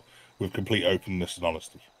so far, with complete openness and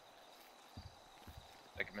honesty.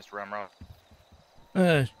 Thank you, Mr. Ramrod.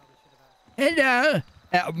 Hello.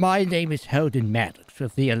 My name is Holden Maddox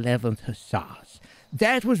of the 11th Hussars.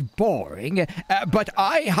 That was boring, but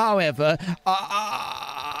I, however,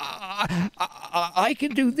 I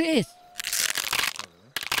can do this.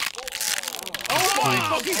 Oh my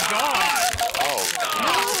fucking god!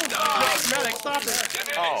 Medic, stop it!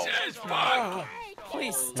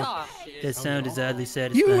 Please stop. That sound is oddly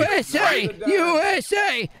satisfying. USA!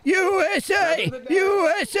 USA! USA!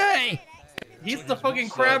 USA! He's the fucking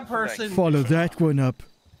crab person. Follow that one up.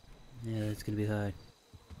 Yeah, that's gonna be hard.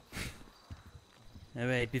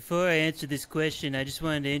 Alright, before I answer this question, I just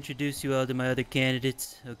wanted to introduce you all to my other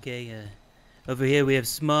candidates, okay? Over here we have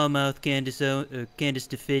Smallmouth Candace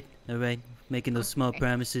DeFit, alright? Making those small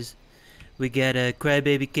promises. We got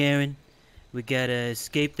Crybaby Karen. We got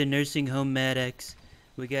Escape the Nursing Home Maddox.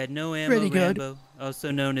 We got No Ammo Rambo,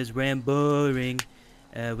 also known as Ramboring.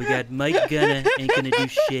 We got Mike Gunna, ain't gonna do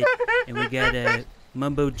shit. And we got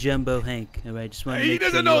Mumbo Jumbo Hank, alright? Just want to make sure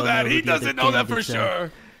doesn't you know all that. He who the other doesn't know that for candidates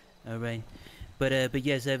are. sure. Alright. But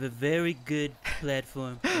yes, I have a very good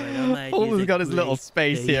platform. Right, all my Holden's ideas got are his little great,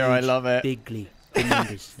 space they're here, I huge, love it. Bigly,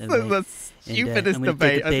 tremendous. This is the stupidest I'm gonna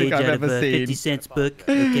debate take a I think page I've out ever of a seen. 50 cents book,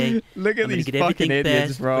 okay? Look at I'm gonna these get fucking everything idiots,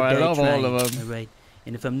 passed bro. or I die love all trying, of them. Alright,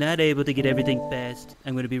 and if I'm not able to get everything passed,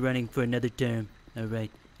 I'm gonna be running for another term, alright?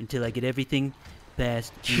 Until I get everything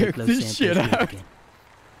passed and Check make Los this Santos shit great out. again.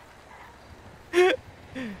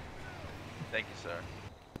 Thank you, sir.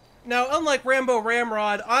 Now, unlike Rambo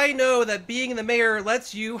Ramrod, I know that being the mayor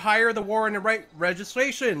lets you hire the warrant and write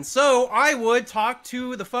registration. So I would talk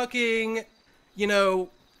to the fucking,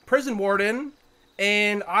 prison warden,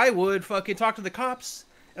 and I would fucking talk to the cops,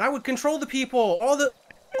 and I would control the people. All the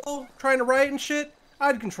people trying to riot and shit,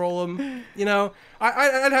 I'd control them.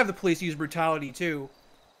 I'd have the police use brutality too.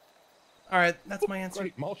 All right, that's my answer.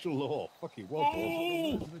 Great martial law. Fucking well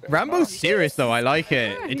done. Rambo's serious though. I like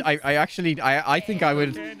it. I think I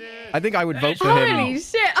would vote for him. Holy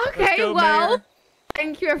shit! Okay, go, well, Mayor.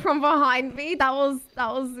 thank you everyone behind me. That was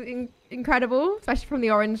incredible, especially from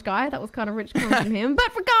the orange guy. That was kind of rich coming from him.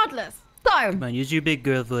 But regardless, so Come on, use your big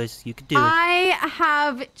girl voice. You can do it. I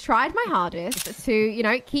have tried my hardest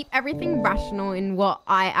to, keep everything rational in what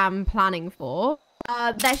I am planning for.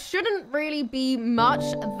 There shouldn't really be much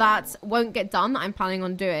that won't get done that I'm planning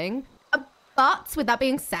on doing. But with that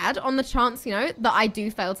being said, on the chance, that I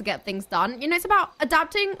do fail to get things done, it's about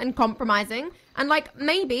adapting and compromising. And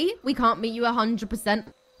maybe we can't meet you 100%,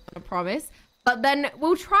 I promise. But then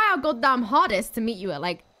we'll try our goddamn hardest to meet you at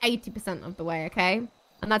 80% of the way, okay?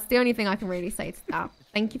 And that's the only thing I can really say to that.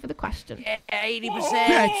 Thank you for the question. 80%.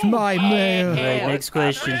 That's my mayor. All right, next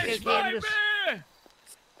question. Thank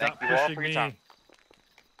you all for your time.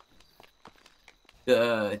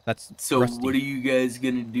 That's so rusty. what are you guys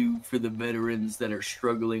gonna do for the veterans that are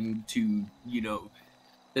struggling to,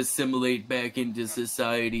 assimilate back into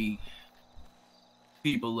society?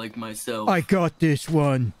 People like myself. I got this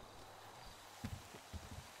one.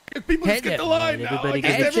 People just get the line now. Everybody I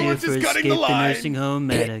guess get a cheer everyone's for just Escape cutting the the line. Nursing Home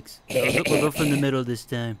Maddox. We'll go from the middle this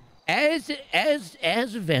time. As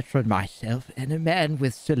a veteran myself and a man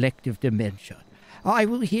with selective dementia, I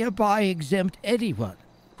will hereby exempt anyone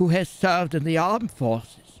who has served in the armed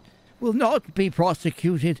forces will not be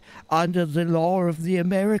prosecuted under the law of the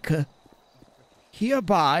America.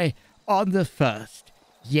 Hereby on the first.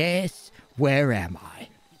 Yes, where am I?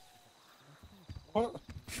 What?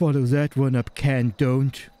 Follow that one up, can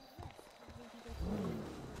don't.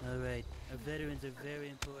 All right, our veterans are very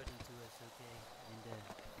important to us, okay? And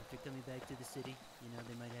if they're coming back to the city,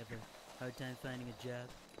 they might have a hard time finding a job.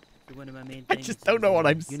 So one of my main I things just don't know what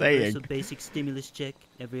I'm universal saying. basic stimulus check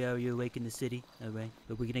every hour you're awake in the city, all right?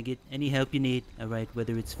 But we're gonna get any help you need, all right?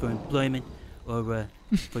 Whether it's for employment or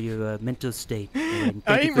for your mental state. All right?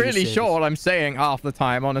 I ain't really sure what I'm saying half the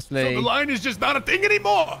time, honestly. So the line is just not a thing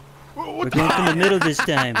anymore. We're going from the middle this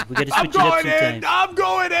time. We gotta switch it up sometimes. I'm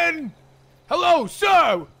going in. Hello,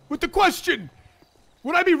 sir. With the question,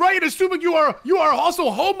 would I be right assuming you are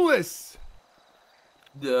also homeless?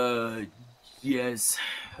 Yes.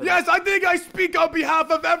 Yes, I think I speak on behalf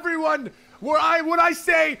of everyone. When I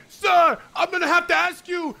say, sir, I'm gonna have to ask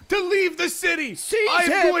you to leave the city. I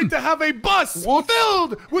am going to have a bus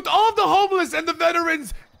filled with all the homeless and the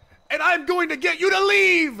veterans, and I'm going to get you to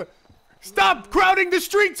leave. Stop crowding the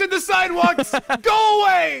streets and the sidewalks. Go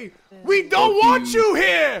away. We don't want you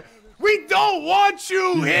here. We don't want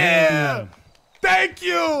you here. Thank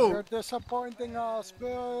you. You're disappointing us.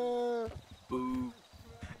 Boo.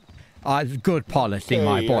 Good policy,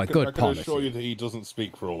 my boy. Good I can policy. assure you that he doesn't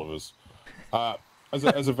speak for all of us.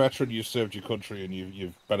 As a veteran, you've served your country and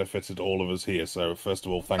you've benefited all of us here. So first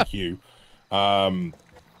of all, thank you.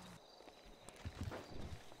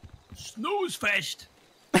 Snooze fest.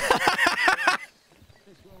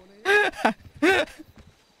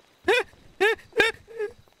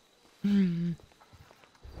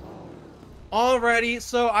 Alrighty,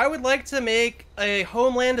 so I would like to make a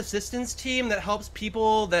homeland assistance team that helps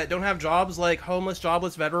people that don't have jobs, like homeless,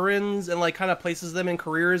 jobless veterans, and like kind of places them in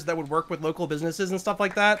careers that would work with local businesses and stuff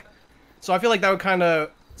like that. So I feel like that would kind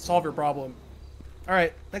of solve your problem.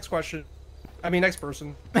 Alright, next question. Next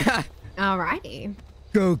person. Alrighty.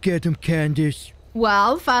 Go get him, Candace.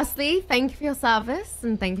 Well, firstly, thank you for your service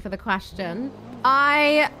and thank you for the question.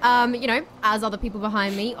 I, as other people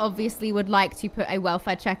behind me, obviously would like to put a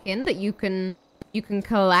welfare check in that you can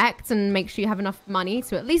collect and make sure you have enough money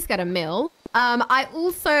to at least get a meal. I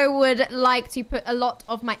also would like to put a lot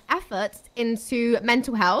of my efforts into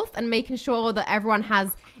mental health and making sure that everyone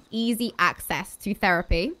has easy access to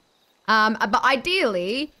therapy. But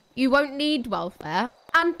ideally, you won't need welfare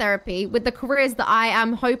and therapy with the careers that I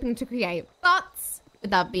am hoping to create. But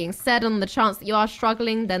with that being said, on the chance that you are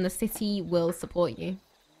struggling, then the city will support you.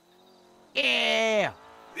 Yeah!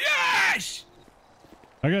 Yes!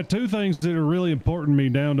 I got two things that are really important to me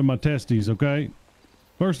down to my testes, okay?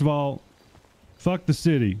 First of all, fuck the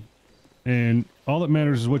city. And all that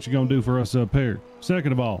matters is what you're going to do for us up here.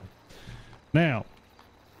 Second of all, now,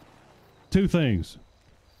 two things.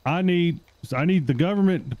 I need the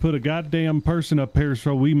government to put a goddamn person up here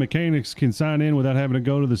so we mechanics can sign in without having to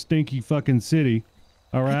go to the stinky fucking city.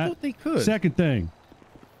 All right? I thought they could. Second thing,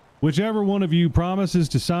 whichever one of you promises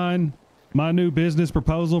to sign my new business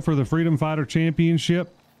proposal for the Freedom Fighter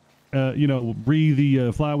Championship, the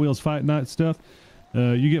Flywheels Fight Night stuff,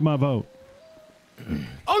 you get my vote.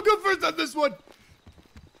 I'll go first on this one.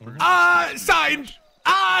 Signed.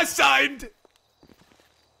 Signed.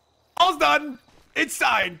 All's done. It's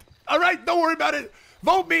signed. All right, don't worry about it.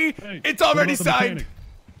 Vote me. Hey, it's already what about the signed. mechanic?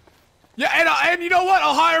 Yeah, and you know what?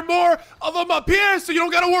 I'll hire more of them up here, so you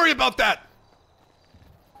don't gotta worry about that.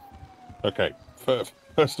 Okay.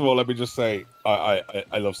 First of all, let me just say I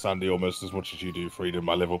love Sandy almost as much as you do, Freedom.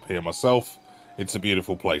 I live up here myself. It's a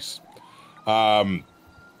beautiful place.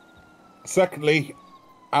 Secondly,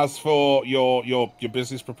 as for your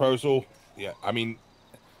business proposal, yeah,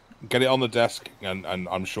 get it on the desk, and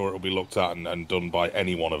I'm sure it'll be looked at and done by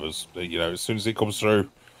any one of us. As soon as it comes through,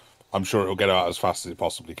 I'm sure it'll get out as fast as it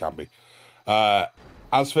possibly can be.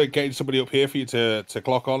 As for getting somebody up here for you to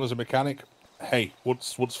clock on as a mechanic, hey,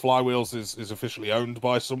 once Flywheels is officially owned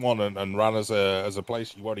by someone and ran as a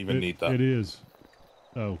place, you won't even need that. It is.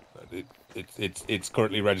 Oh. It's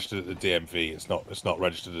currently registered at the DMV. It's not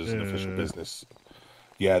registered as an official business.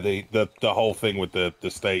 Yeah, the whole thing with the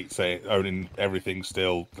state saying owning everything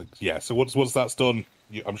still. Yeah, so once that's done,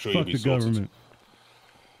 I'm sure you'll be sorted. Government.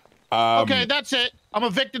 Okay, that's it. I'm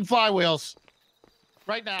evicting flywheels.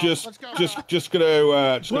 Right now. Let's go. Just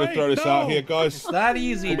gonna throw this out here, guys. It's that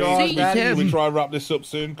easy, Can dog. we try and wrap this up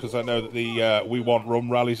soon? Because I know that the We Want Rum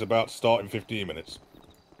rally's about to start in 15 minutes.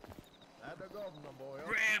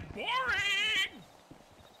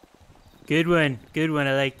 Good one. Good one.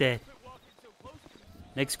 I like that.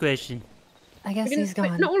 Next question. I guess he's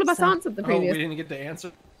gone. Not all of us answered the previous. Oh, we didn't get the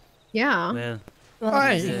answer. Yeah.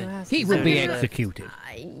 Well, he will be executed.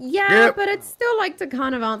 Yeah, Yep. but I'd still like to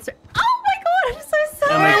kind of answer. Oh my god, I'm so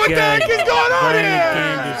sorry. my What the God. heck is going on Brian here?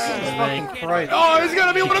 Candace, Oh, it's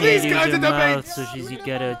gonna be one of these kinds of debates. So she's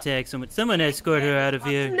gotta attack someone. Someone escort her out of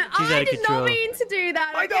here. No, She's I out of did control. not mean to do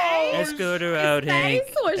that. Okay? Escort her out, Hank.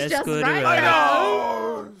 Face was just Escort right her out.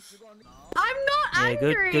 now. I'm not Yeah,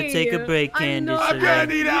 angry. go take a break, Candace. I'm not I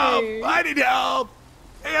need help. I need help.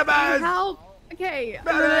 Hey, man. Help. Okay.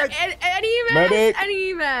 Medic. Any Medic.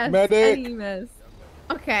 Any mess. Medic. Any mess.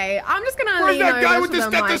 Okay, I'm just gonna Where's lean that guy over with to the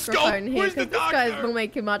the stethoscope? microphone here Where's the because this guy's not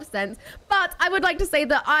making much sense. But I would like to say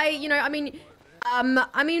that but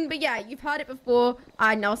yeah, you've heard it before,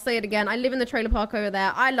 and I'll say it again. I live in the trailer park over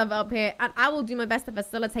there. I love it up here, and I will do my best to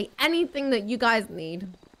facilitate anything that you guys need.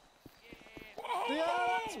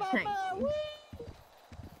 Thanks.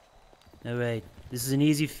 All right. This is an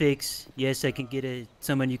easy fix. Yes, I can get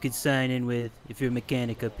someone you could sign in with if you're a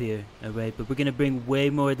mechanic up here. All right, but we're gonna bring way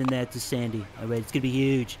more than that to Sandy. All right, it's gonna be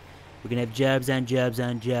huge. We're gonna have jobs on jobs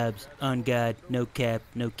on jobs. On God, no cap,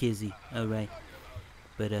 no kizzy. All right,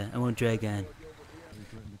 but I won't drag on.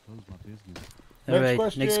 All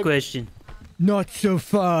right, next question. Not so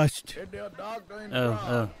fast.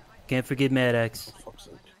 Oh, can't forget Maddox.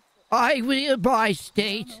 I hereby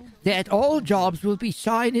state that all jobs will be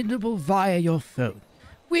signable via your phone.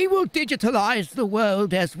 We will digitalize the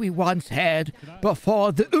world as we once had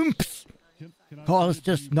before the oomps caused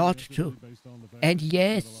us not to. And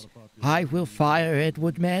yes, I will fire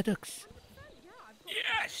Edward Maddox.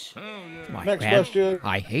 Yes! My Next grand- question.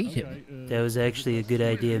 I hate him. That was actually a good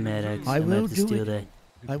idea, Maddox. I I'm gonna will have to do steal it. that.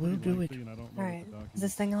 I will do it. Alright, is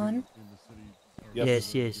this thing on?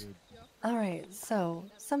 Yes. Alright, so,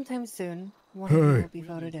 sometime soon, one of you will be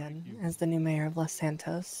voted in as the new mayor of Los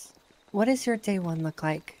Santos. What does your day one look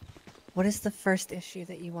like? What is the first issue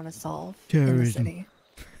that you want to solve in the Terrorism. city?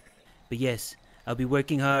 But yes, I'll be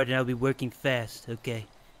working hard and I'll be working fast, okay?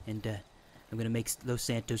 And I'm gonna make Los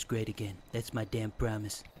Santos great again. That's my damn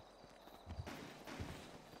promise.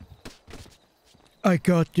 I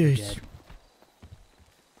got this.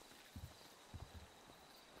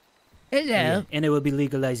 Hello. Yeah, and I will be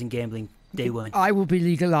legalizing gambling day one. I will be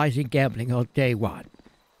legalizing gambling on day one.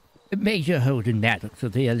 Major Holden Maddox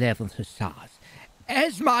of the 11th Hussars.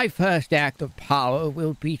 As my first act of power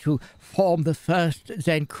will be to form the first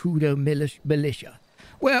Zancudo militia,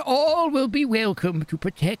 where all will be welcome to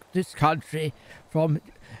protect this country from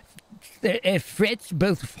threats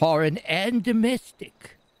both foreign and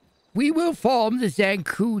domestic. We will form the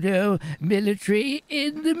Zancudo military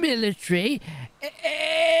in the military, and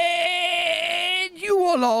you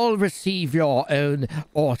will all receive your own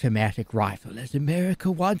automatic rifle, as America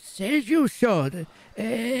once said you should. And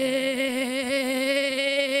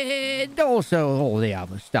also all the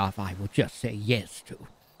other stuff I will just say yes to.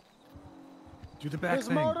 Do the back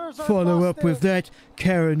thing. Follow up with that,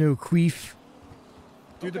 Karen O'Queef.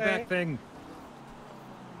 Do the back thing.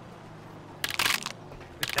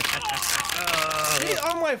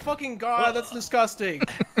 Oh my fucking god, that's disgusting.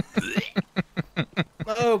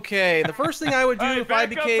 Okay, the first thing I would do if I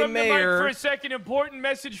became mayor. For a second, important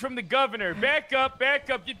message from the governor. Back up, get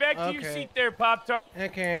back to your seat there, Pop-Tart.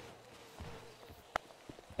 Okay.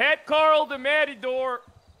 Head Carl the Matador.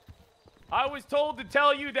 I was told to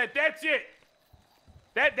tell you that that's it.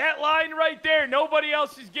 That line right there, nobody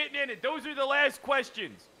else is getting in it. Those are the last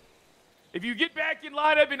questions. If you get back in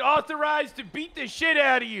line, I've been authorized to beat the shit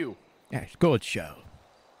out of you. That's good show.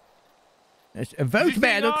 That's a vote,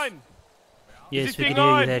 Maddox. Yes, we can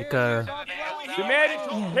hear you, Head Carl.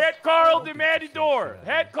 Head Carl the Matador.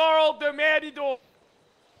 Head Carl the Matador.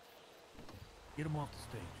 Get him off the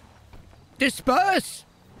stage. Disperse!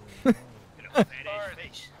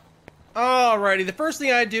 Alrighty, the first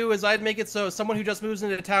thing I'd do is I'd make it so someone who just moves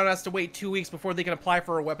into town has to wait 2 weeks before they can apply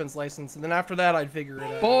for a weapons license, and then after that I'd figure it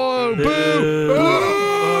out. Boo! Boo!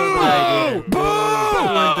 Boo! Boo!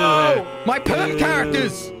 My perp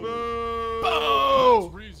characters!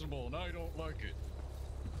 Oh!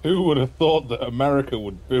 Who would have thought that America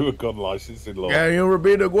would boo a gun licensing law? Can you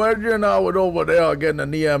repeat the question? I was over there getting a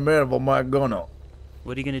EMF for my gunner.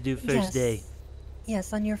 What are you gonna do first day?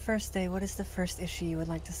 Yes, on your first day, what is the first issue you would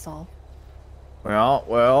like to solve?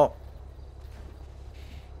 Well,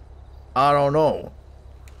 I don't know.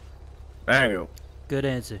 Thank you. Good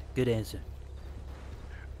answer. Good answer.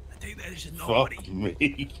 I think that is Fuck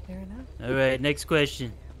me. All right, next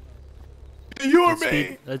question. You or Let's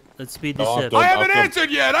me? let's speed this up. I haven't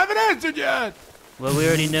answered yet. Well, we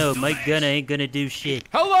already know Mike Gunna ain't gonna do shit.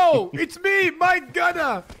 Hello, it's me, Mike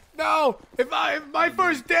Gunna. Now, if my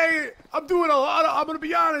first day, I'm gonna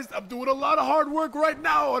be honest, I'm doing a lot of hard work right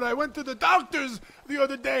now, and I went to the doctors the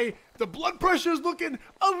other day. The blood pressure's looking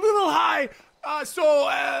a little high. So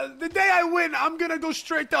the day I win, I'm gonna go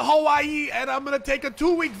straight to Hawaii, and I'm gonna take a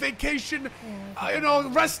 2-week vacation,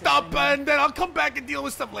 rest up, and then I'll come back and deal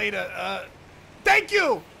with stuff later. Thank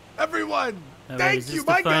you, everyone. All right, Thank is this you,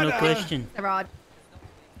 the Mike final Gunna. question? Rod.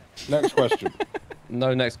 Next question.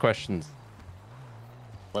 No next questions.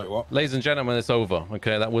 Wait, what? Ladies and gentlemen, it's over.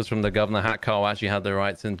 Okay, that was from the governor. Hatcar actually had the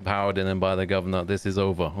rights empowered in him by the governor. This is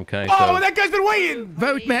over. Okay. Oh, that guy's been waiting.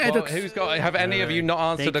 Vote Maddox. Who's got? Have any of you not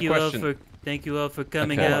answered the question? Thank you all for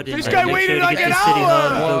coming Okay. out. This and guy make waited sure to like get an to City Hall hour.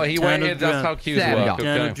 to Well, vote. he Donald waited. That's Trump. how queues work. Donald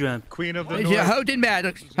Okay. Trump. Queen of the Is North. it Holden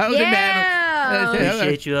Maddox? Holden Yeah. Maddox.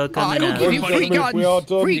 Appreciate you all coming I will out. give you free guns. We are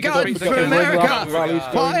done. Free You can guns see for the America. rallies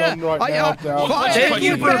going Fire. on right now down. Fire. Thank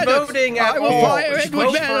you for Maddox. voting I at will all. fire Just Edward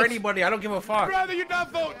vote for Maddox. anybody. I don't give a fuck. Rather you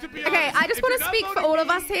not vote, to be Okay, honest. I just If want you're to not speak for voting all of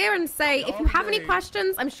me- us here and say, if you have any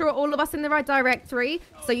questions, I'm sure all of us in the right directory,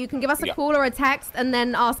 so you can give us a call or a text and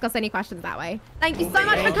then ask us any questions that way. Thank you so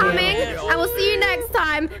much for coming, and we'll see you next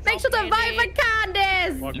time. Make sure to vote for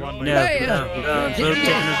Candace. No, vote Donald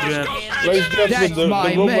Trump. Ladies and That's gentlemen, my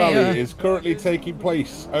the rum mayor. rally is currently taking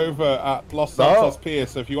place over at Los Santos Pier.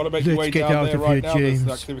 So if you want to make your Let's way get down out there of right here, now, there's an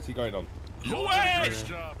James. activity going on.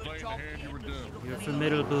 You're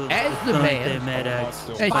formidable. As the opponent mayor. there, Maddox.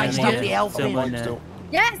 As Finally, the mayor. someone,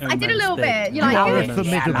 Yes, I did a little bit. You You like are a it?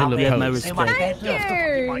 formidable you have my opponent. respect. Thank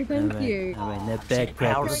you. Thank you. All right, that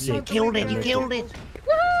backpack is sick. Killed it. You killed it.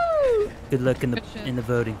 Woo! Good luck in the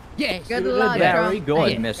voting. Yes. Good luck, Very Trump.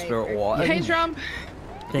 good, Yes. Mr. Orton. Hey, Trump.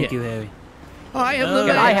 Thank you, Harry. I am the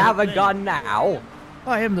Can I mayor. have a gun now?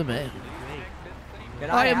 I am the mayor. Can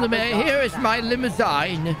I am the have a mayor. gun Here is my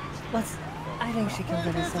limousine. I think she can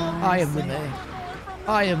criticize. I am the mayor.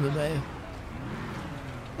 I am the mayor.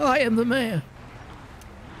 I am the mayor.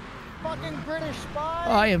 Fucking British spy.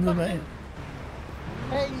 I am the mayor.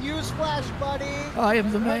 Hey, newsflash, buddy. I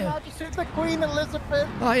am the Her mayor. Majesty the Queen Elizabeth.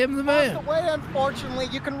 I am the mayor. Passed away, unfortunately.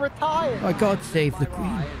 You can retire. God save the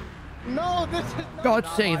Queen. No, this is not. God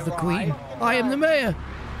save the Queen. I am the mayor.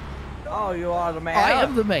 Oh, you are the mayor? I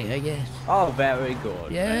am the mayor, yes. Oh, very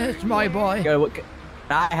good. Yes, my boy. Can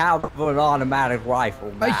I have an automatic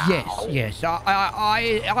rifle now? Yes.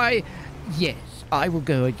 Yes, I will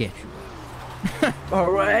go and get you.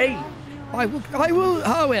 Hooray! I will,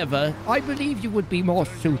 however, I believe you would be more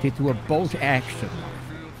suited to a bolt action.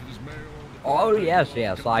 Oh, yes,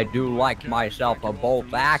 I do like myself a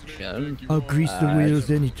bolt action. I'll grease the wheels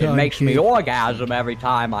anytime. It makes me kid. orgasm every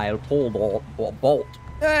time I pull the bolt.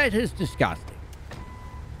 That is disgusting.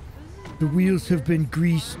 The wheels have been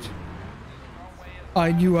greased.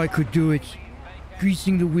 I knew I could do it.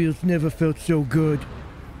 Greasing the wheels never felt so good.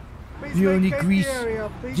 The only grease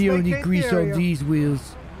on these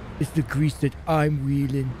wheels is the grease that I'm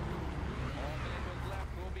wheeling.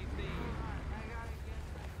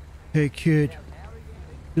 Hey kid,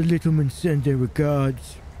 the Littlemen send their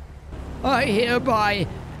regards. I hereby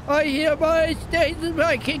state that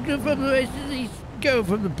my kingdom from the west and east go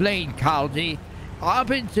from the plain county up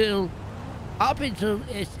until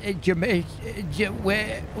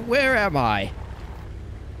where am I?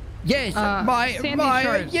 Yes, Sandy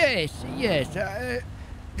Shores. yes.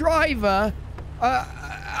 Driver,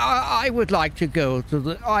 I would like to go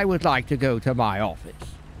to my office.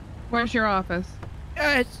 Where's your office?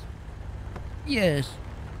 Yes.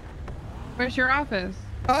 Where's your office?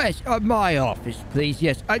 Yes, my office, please.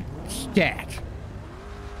 Yes, stat.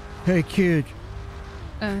 Hey, kid.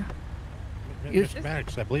 Mr.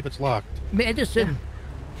 Maddox, I believe it's locked. Medicine.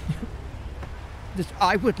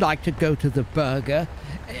 I would like to go to the burger,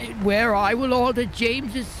 where I will order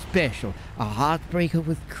James's special, a heartbreaker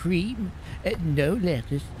with cream, no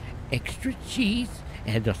lettuce, extra cheese,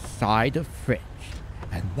 and a side of French,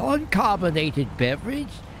 a non-carbonated beverage,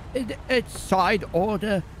 and a side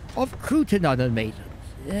order of crouton animators.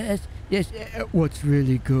 Yes, what's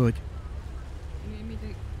really good?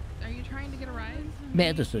 Are you trying to get a ride?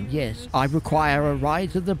 Medicine, yes. I require a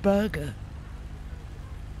ride to the burger.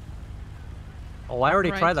 Oh, I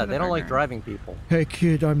already Right tried to that. the They don't like burger. driving people. Hey,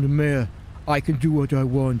 kid, I'm the mayor. I can do what I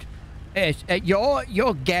want. Yes,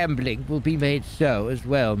 your gambling will be made so as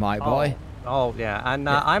well, my boy. Oh, yeah. And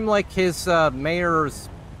I'm like his mayor's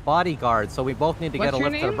bodyguard, so we both need to What's get a your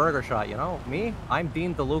lift to the name? burger shot, you know? Me? I'm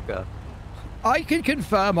Dean DeLuca. I can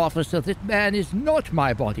confirm, officer, that man is not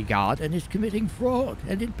my bodyguard and is committing fraud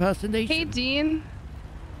and impersonation. Hey, Dean.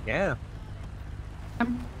 Yeah.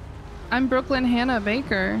 I'm Brooklyn Hannah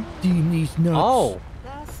Baker. Dean, these nuts. Oh.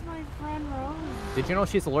 That's my friend Rose. Did you know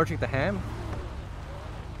she's allergic to ham?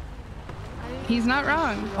 He's not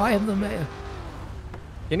wrong. I am the mayor.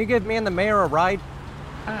 Can you give me and the mayor a ride?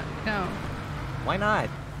 No. Why not?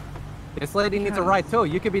 This lady needs a ride too.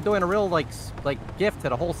 You could be doing a real like gift to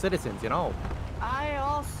the whole citizens, you know. I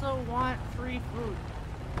also want free food.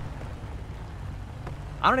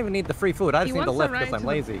 I don't even need the free food. I just He need the wants lift a because ride I'm to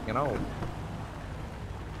lazy, you know.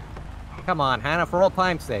 Come on, Hannah, for old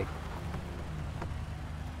time's sake.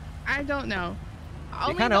 I don't know.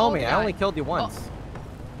 You kind of owe me. I only killed you once.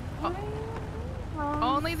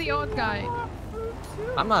 Only the old guy.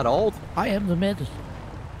 I'm not old. I am the medicine.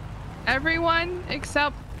 Everyone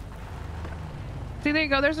except... See, there you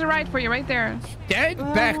go. There's a ride for you right there. Stand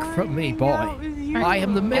back from me, boy. I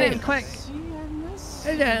am the mayor. Get in, quick.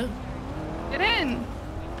 Hello. Get in.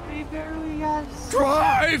 We barely got...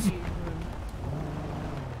 Drive!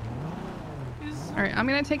 Alright, I'm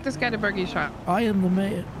gonna take this guy to Burgie Shop. I am the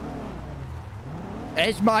mayor.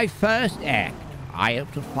 As my first act, I am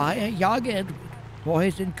to fire young Edward for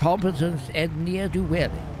his incompetence and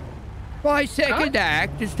ne'er-do-welling. My second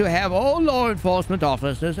act is to have all law enforcement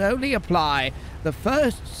officers only apply the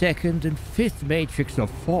first, second, and fifth matrix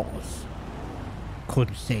of force.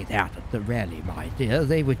 Couldn't say that at the rally, my dear.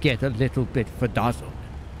 They would get a little bit bedazzled.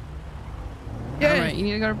 Yes. Alright, you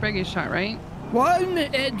need to go to Burgie Shop, right? 1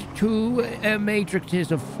 and 2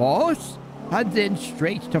 matrices of force, and then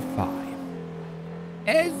straight to 5.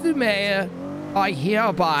 As the mayor, I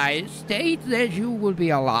hereby state that you will be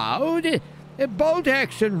allowed a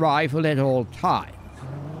bolt-action rifle at all times.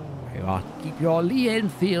 You are to keep your Lee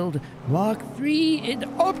Enfield Mark III in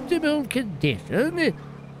optimal condition.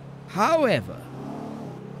 However,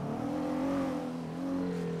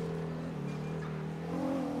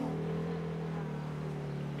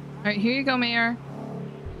 Alright, here you go, Mayor.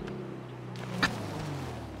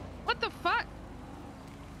 What the fuck?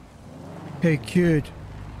 hey kid,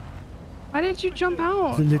 Why did you jump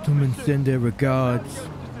out? the littlemen send their regards.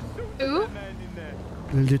 Who?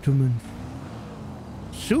 The littlemen.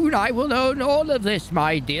 Soon I will own all of this,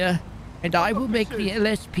 my dear, and I will make the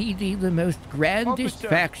LSPD the most grandest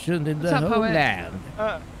faction in the What's up, whole poet? land.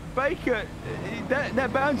 Baker,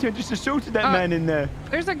 that bouncer just assaulted that man in there.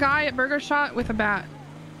 There's a guy at Burger Shot with a bat.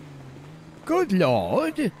 Good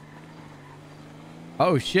lord.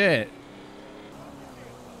 Oh shit.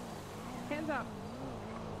 Hands up.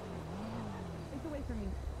 It's away from me.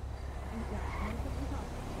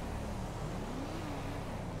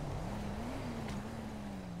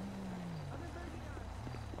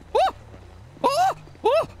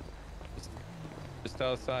 Just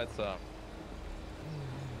tell us sides up.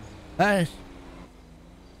 Yes.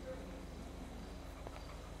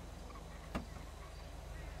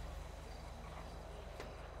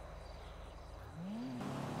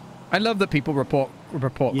 I love that people report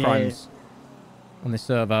Yeah. crimes on this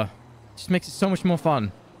server. It just makes it so much more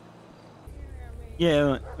fun. Yeah,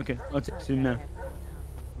 right. Okay, I'll text him now.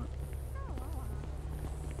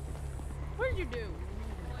 What did you do?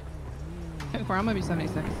 I'm gonna be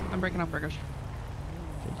 76. I'm breaking up Burgers.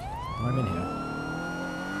 I'm in here.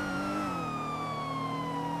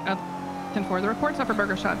 10-4. The report's up for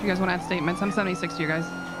Burger Shot if you guys want to add statements. I'm 76 to you guys.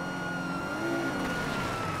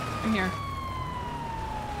 I'm here.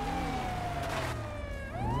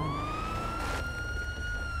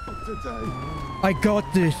 I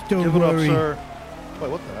got this, don't Give it up, worry. sir. Wait,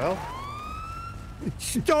 what the hell?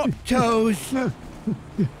 Stop, Toes!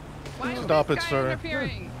 Stop it, sir.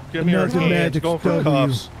 Interfering? Give me your Another hands. Maddox Go for W.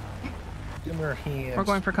 cuffs. Give me your hands. We're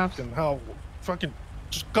going for cuffs. How? Fucking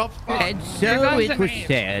just cuff. And Your so guns it at was me.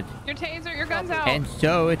 said, Your taser, your gun's out. and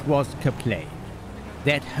so it was complained,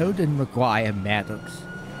 that Holden Maguire Maddox,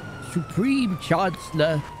 Supreme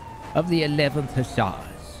Chancellor of the 11th Hussars.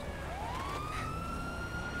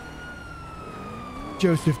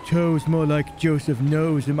 Joseph Toes, more like Joseph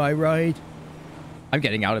Nose, am I right? I'm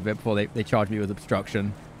getting out of it before they charge me with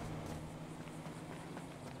obstruction.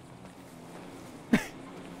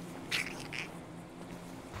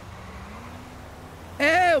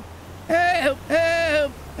 Help! Help!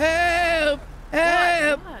 Help! Help!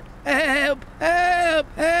 Help! Help! Help!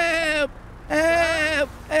 Help! Help!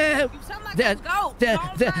 Help!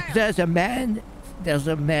 There's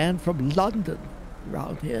a man from London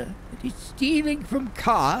around here. He's stealing from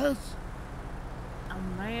cars. A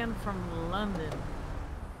man from London.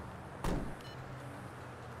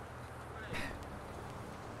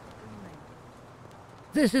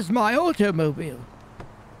 This is my automobile.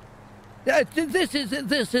 This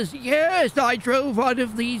is, yes, I drove one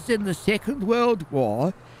of these in the Second World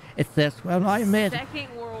War. It's this one I met.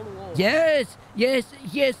 Second World War. Yes.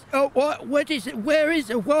 Oh, what is it? Where is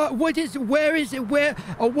it? What is it? Where is it? Where?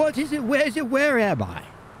 Oh, what is it? Where is it? Where am I?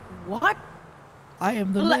 What? I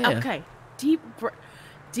am the mayor. Okay.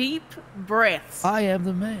 Deep breaths. I am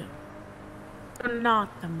the mayor. You're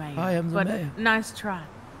not the mayor. I am the but mayor. Nice try.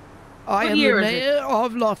 I What am year the is it? mayor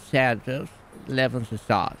of Los Santos, 11th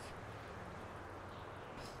Hussars.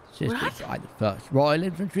 Assisted by the 1st Royal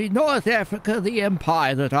Infantry, North Africa, the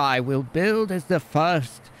empire that I will build as the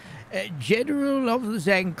first general of the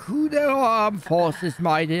Zancudo Armed Forces,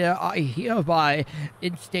 my dear. I hereby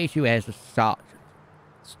instate you as a sergeant.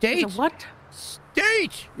 State As a what?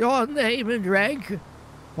 State your name and rank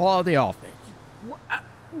for the office.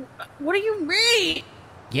 What do you mean?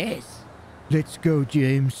 Yes. Let's go,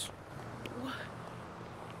 James.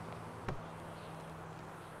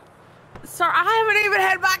 Sir, I haven't even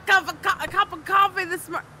had my cup of coffee this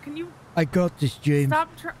morning. Can you I got this, James. stop?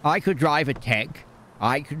 I could drive a tank.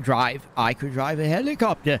 I could drive a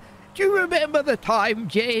helicopter. Do you remember the time,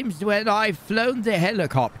 James, when I flown the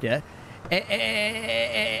helicopter?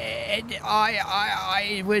 And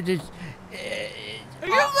I would just... Are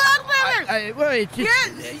you blackmailing? Well, it's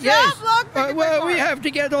just, yes. Well, we have to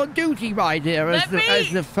get on duty, my dear, as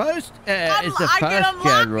the first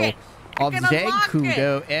general of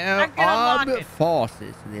Zancudo Air Armed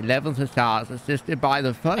Forces, the 11th Hussars, assisted by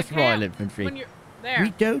the 1st Royal Infantry.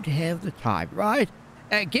 We don't have the time, right?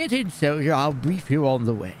 Get in, soldier. I'll brief you on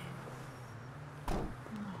the way.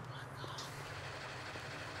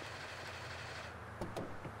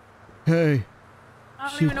 Hey. I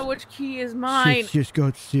don't even know which key is mine. Shit just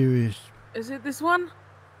got serious. Is it this one?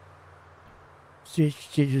 Shit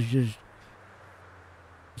has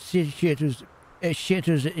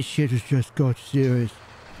just got serious.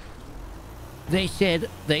 They said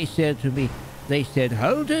to me,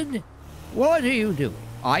 Holden, what are you doing?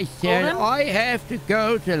 I said, Holden? I have to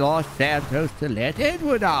go to Los Santos to let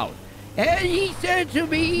Edward out. And he said to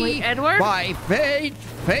me, Wait, Edward? by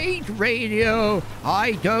faint radio,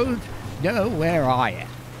 I don't know where I am.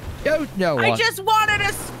 Don't know I what. just wanted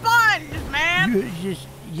a sponge, man. You just,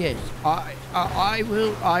 yes, I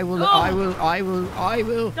will.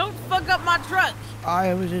 Don't fuck up my truck.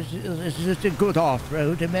 This is just a good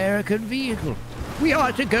off-road American vehicle. We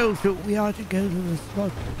are to go to the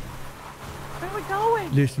spot. Where are we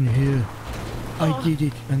going? Listen here. I did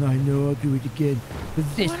it, and I know I'll do it again. But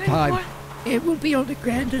this time, it will be on a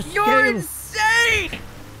grander scale. You're insane!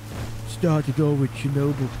 Started all with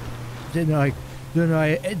Chernobyl. Then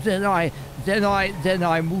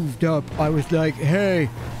I moved up. I was like, hey,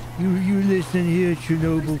 you listen here,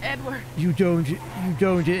 Chernobyl. Where's Edward? You don't.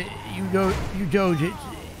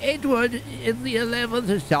 Edward in the 11th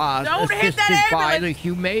Hussars, assisted by the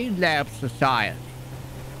Humane Lab Society.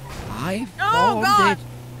 I formed it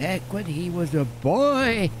back when he was a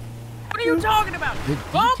boy. What are you talking about? The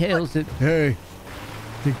details that, hey,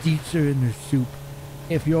 the deets are in the soup.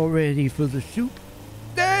 If you're ready for the soup,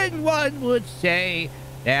 then one would say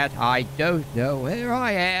that I don't know where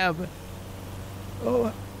I am.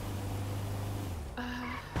 Oh.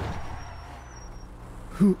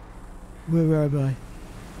 Where am I?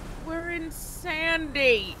 We're in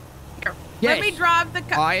Sandy. Here, Yes, let me drive the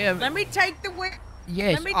car. I am- Let me take the wheel.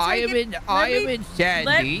 Yes, Let me I take am it. in. I am in Sandy.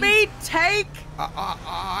 Let me take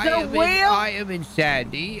the wheel. I am in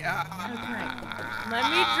Sandy. Let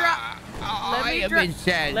me drive. I am in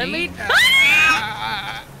Sandy. Let me.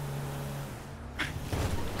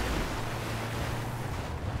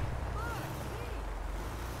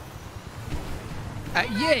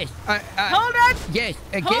 Yes. Hold on. Yes.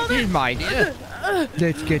 Hold Get it. in, my dear.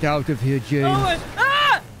 Let's get out of here, James.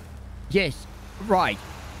 Yes. Right.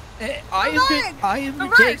 I am to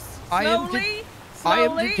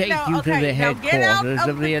take you to the headquarters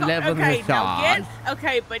of the 11th Hussars.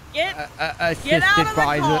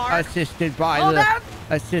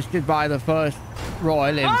 Assisted by the 1st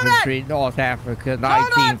Royal Infantry, North Africa,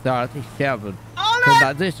 1937. So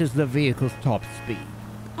now this is the vehicle's top speed.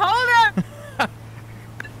 Hold on.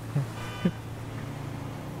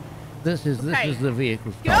 This is the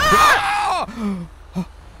vehicle's top speed.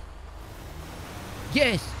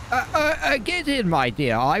 Yes. Get in, my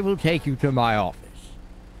dear. I will take you to my office.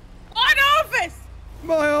 What office?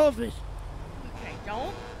 My office. Okay,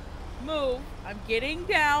 don't move. I'm getting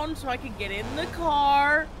down so I can get in the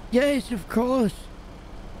car. Yes, of course.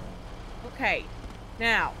 Okay,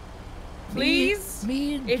 now, please,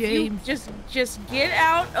 me and if James, you just get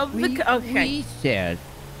out of the car. Okay. We said,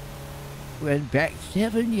 when back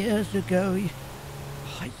 7 years ago,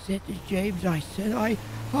 I said to James, I said, I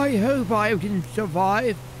hope I can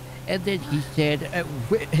survive. And then he said,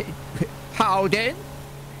 how then?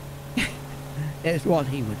 That's what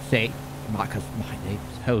he would say. Because my name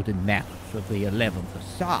is Holden Maddox of the 11th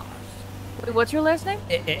Hussars. Wait, what's your last name?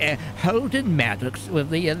 Holden Maddox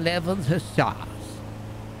with the 11th Hussars.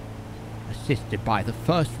 Assisted by the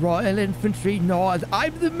 1st Royal Infantry North.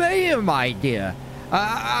 I'm the mayor, my dear.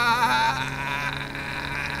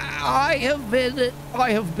 I have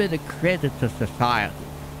been a credit to society.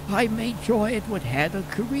 I made sure Edward had a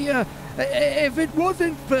career. If it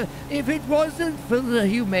wasn't for the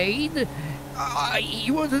humane,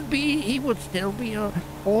 he would still be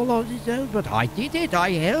all on his own. But I did it.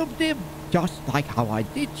 I helped him, just like how I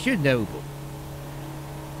did Chernobyl.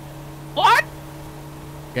 What?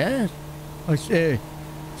 Yes, I said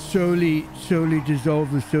slowly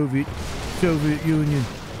dissolve the Soviet Union.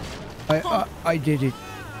 I did it.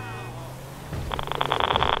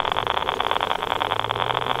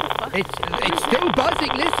 It's still buzzing.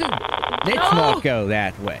 Listen, let's not go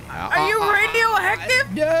that way. Are you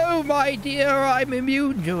radioactive? No, my dear, I'm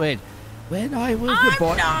immune to it. When I was a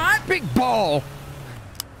boy, not. Big ball.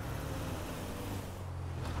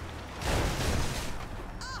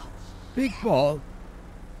 Big ball.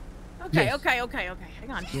 Okay, Yes. okay.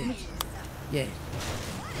 Hang on. Yes.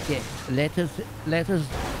 Let us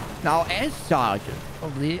now, as sergeant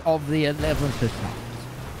of the 11th Hussars,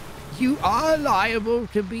 you are liable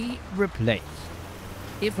to be replaced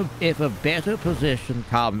if a better position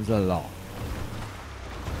comes along.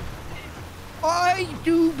 I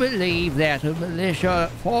do believe that a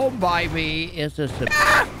militia formed by me is a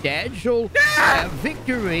substantial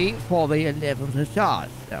victory for the 11th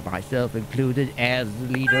Hussars, myself included as the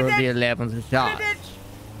leader of the 11th Hussars.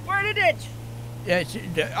 We're in a ditch. Yes,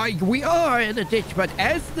 we are in a ditch, but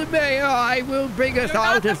as the mayor, I will bring us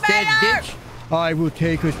out of said ditch. I will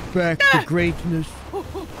take us back to greatness.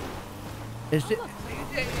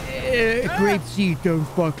 Great seed don't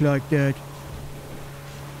fuck like that.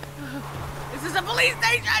 This is a police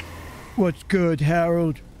station. What's good,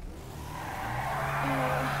 Harold?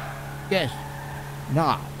 Yes.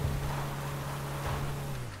 Now.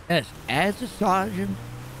 Yes, as a sergeant,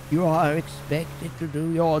 you are expected to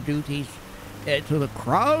do your duties to the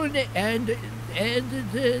crown and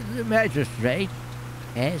the magistrate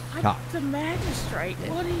as such. The magistrate?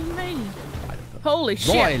 What do you mean? Holy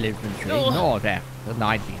shit. Royal Infantry, North Africa,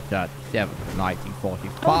 1937 to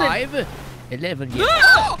 1945. 11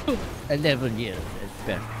 years. 11 years as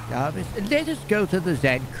special service. Let us go to the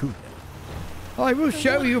Zancudo. I will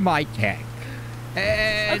show you my tank.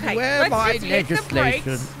 And Okay, where let's my just hit the legislation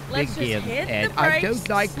brakes. Let's just begins. hit the And I brakes, don't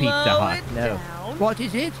like Pizza slow Hut. it No. down. What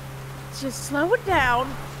is it? Just slow it down,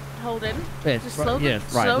 Holden. Yes, Just right, slow, yes,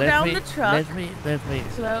 right. slow Let down me- the truck. Let me.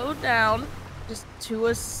 Slow down, just to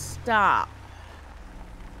a stop.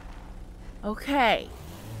 Okay.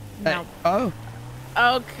 Now. Oh.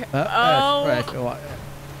 Okay. What?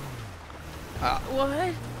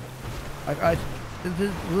 What? The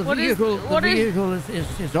What is- vehicle, what the is- vehicle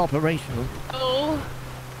is operational. Oh.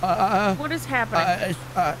 What is happening?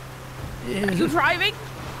 Are you driving?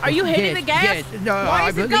 Are you hitting the gas? Yes, no, Why I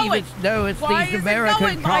is it believe going? it's Why these is American it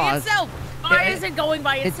going by cars. itself? Why is it going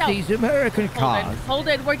by itself? It's these American cars. Hold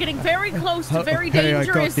it. We're getting very close to very Hey, I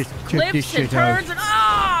got dangerous this. Check cliffs this and shit out. turns and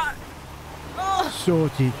ah! Oh.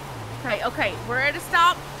 Sorted. Okay. We're at a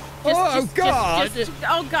stop. Oh, God.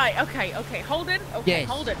 Oh God. Okay. Hold it. Okay. Yes.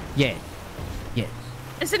 Hold it. Yes.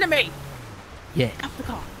 Listen to me. Yes. Stop the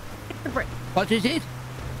car. Hit the brake. What is it?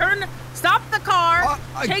 Stop the car.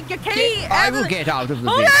 Take your key. I will get out of the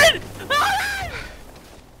Hold vehicle. it. Hold it.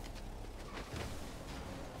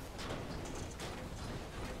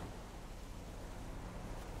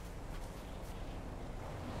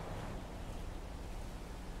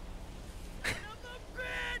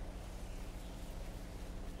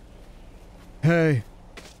 Hey.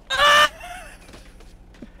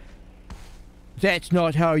 That's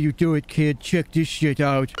not how you do it, kid. Check this shit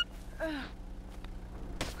out.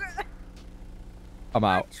 I'm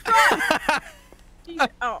out.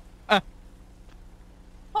 Oh.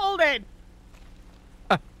 Hold it.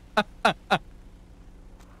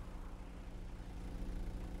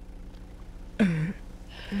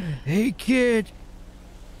 Hey, kid.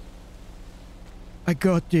 I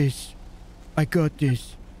got this. Okay,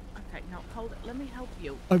 no, hold it. Let me help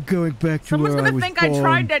you. I'm going back to Someone's where I gonna was think born. I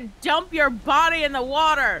tried to dump your body in the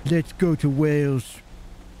water. Let's go to Wales.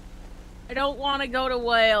 I don't want to go to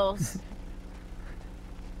Wales.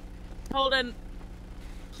 Holden,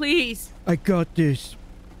 please. I got this.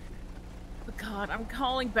 Oh God, I'm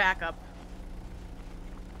calling backup.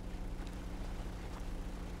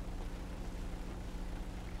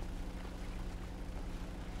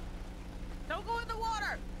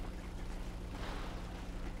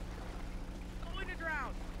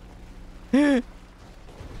 Wait,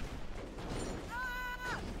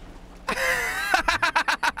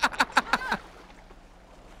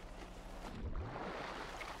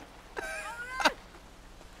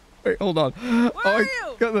 hold on. Where are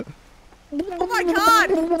you? Oh my god!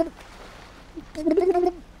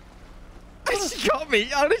 She got me.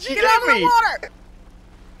 How did she Get get out of me? the water!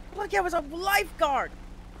 Look, I was a lifeguard.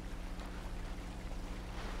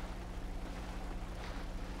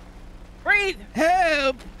 Breathe.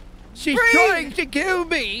 Help! She's Breathe. trying to kill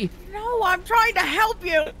me. No, I'm trying to help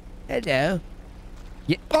you. Hello.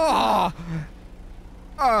 Yeah. Oh.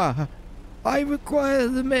 I require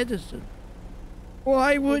the medicine.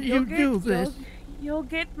 Why would you do this? You'll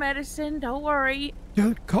get medicine. Don't worry.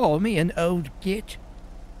 Don't call me an old git.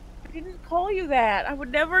 I didn't call you that. I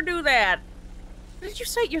would never do that. What did you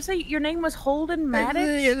say? You say your name was Holden Maddox?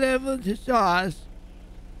 The 11th stars.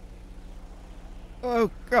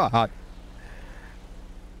 Oh God.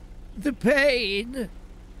 The pain.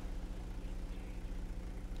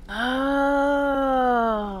 Oh.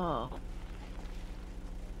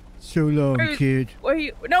 So long, kid. Where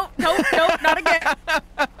you? No, not again.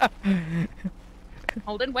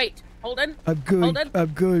 Holden, wait. Holden. I'm going Holden.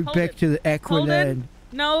 back to the Aqualand. Holden.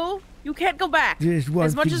 No, you can't go back. There's one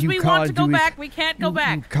as much thing as you we want to can't go do is back, we can't go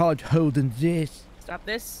back. You can't hold in this. Stop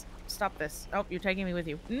this. Stop this. Oh, you're taking me with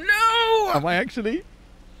you. No! Am I actually?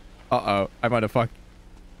 Uh-oh. I might have fucked.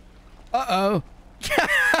 Uh-oh.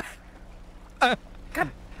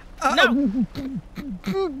 No!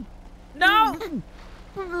 No!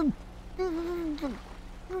 God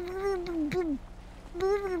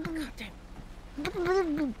damn.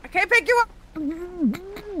 I can't pick you up!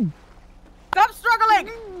 Stop struggling!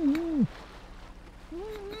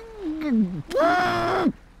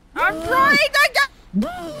 I'm trying to get...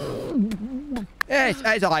 Yes,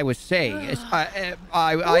 as I was saying, yes,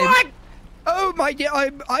 What? Oh my dear,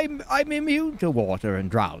 I'm immune to water and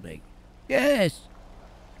drowning. Yes.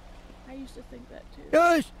 I used to think that too.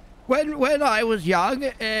 Yes. When I was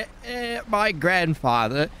young, my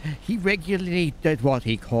grandfather, he regularly did what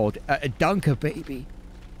he called a dunker baby.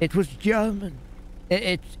 It was German.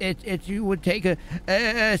 You would take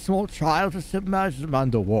a small child to submerge them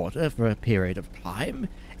underwater for a period of time,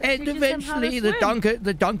 and eventually the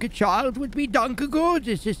dunker child would be dunker good.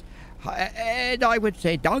 It's just, and I would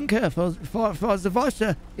say dunker for the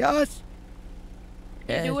Wasser. Yes.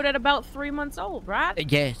 You do it at about 3 months old, right?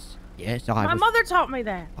 Yes. Yes, My mother taught me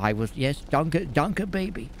that. I was, yes, dunker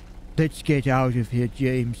baby. Let's get out of here,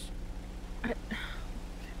 James.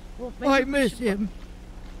 Well, I miss him.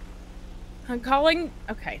 I'm calling.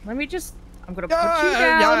 Okay, let me just. I'm gonna put you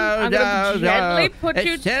down. I'm gonna gently put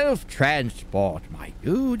you. It's self-transport, my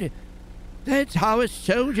dude. That's how a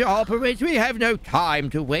soldier operates. We have no time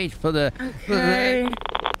to wait for the. Okay.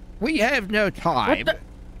 We have no time. What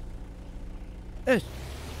the?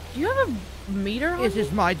 Do you have a meter on? This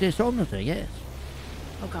is my dysometer, yes.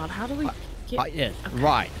 Oh God, how do we get? Yes, okay.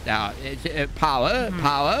 right. Now, it's power.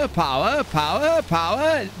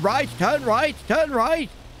 Right, turn right. Turn right.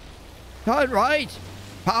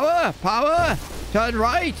 Power. Turn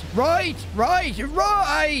right.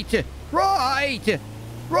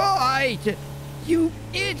 Right. You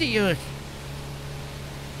idiot.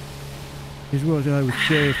 Is what I would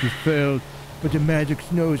say if you failed, but the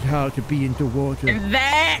Maddox knows how to be into water. And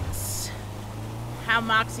that's how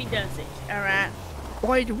Moxy does it, alright?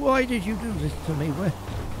 Why did you do this to me?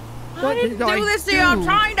 I didn't do this to you. I'm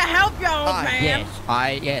trying to help you, old man.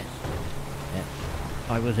 Yes.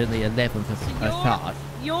 I was in the 11th class.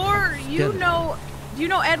 Do you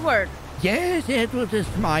know Edward? Yes, Edward is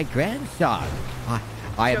my grandson.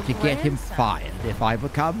 I am to get him fired if I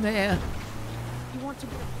become mayor. You want to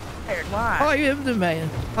be fired? Why? I am the mayor.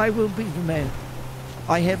 I will be the mayor.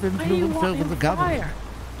 I have influence over the government.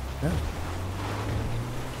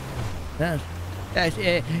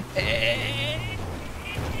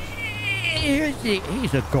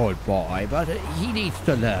 He's a good boy, but he needs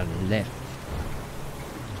to learn a lesson.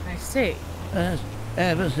 I see.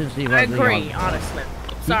 Ever since he was I agree, young, honestly.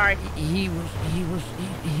 Sorry. He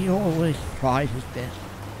always tried his best,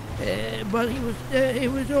 but he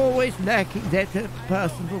was always lacking that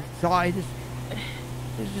personal side.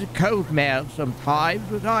 He's a cold man sometimes,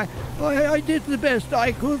 but I did the best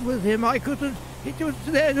I could with him. I couldn't. It was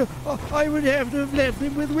then I would have to have left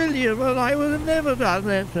him with William, and I would have never done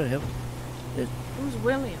that to him. Who's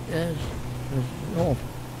William? Yes. Oh.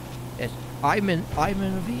 Yes. I'm in a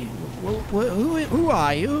vehicle. Who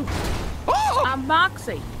are you? Oh! I'm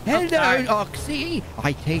Moxy. Hello, Oxy.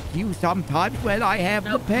 I take you sometimes when I have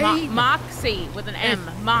the pain. Moxy with an M.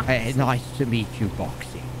 Moxy. Nice to meet you,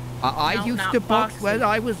 Moxy. I No, used not to box Moxy. when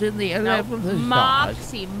I was in the 11th stars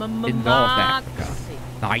Moxy. in North Moxy. Africa,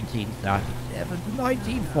 1937 to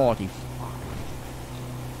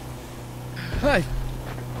 1945.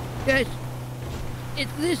 Yes,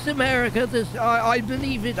 it's this America. I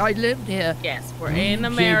believe it. I lived here. Yes, we're in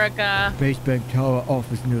America. Base Bank Tower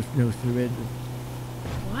offers no surrender.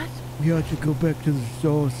 What? We have to go back to the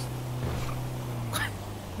source.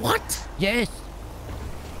 What? Yes.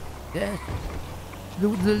 Yes. The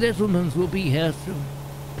Littlemans will be here soon.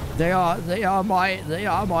 They are my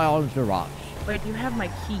entourage. Wait, you have my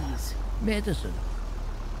keys. Medicine.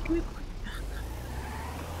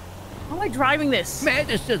 How am I driving this?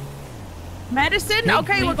 Medicine. Medicine? Take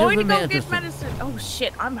Okay, me we're to going the to go medicine. get medicine. Oh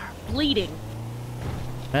shit, I'm bleeding.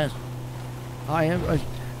 Yes. I am.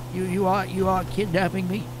 You are kidnapping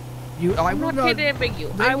me. I'm not kidnapping you.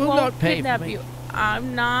 They I will won't not pay for kidnap me. you.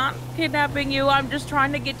 I'm not kidnapping you. I'm just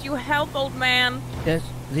trying to get you help, old man. Yes,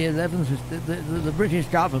 the 11th, the British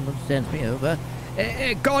government sent me over.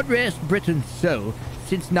 God rest Britain's soul,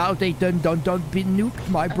 since now they done been nuked,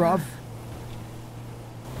 my bruv.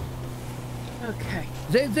 Okay.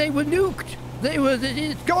 They were nuked.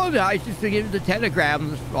 It's gone. I just gave the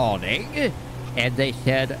telegram this morning, and they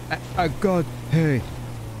said, God, hey,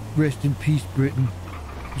 rest in peace, Britain.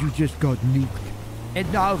 You just got nuked. And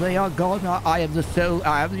now they are gone. I am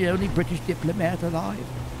the only British diplomat alive.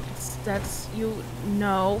 That's you.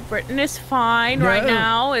 No, Britain is fine No. right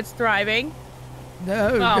now. It's thriving.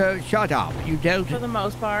 No, shut up. You don't. For the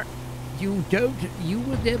most part. You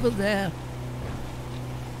were never there.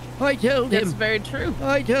 I told him. That's very true.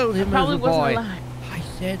 I told him Probably as a boy. wasn't alive. I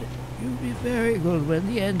said, you'll be very good when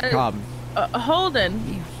the end comes. Holden.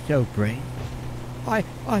 He's so brave. I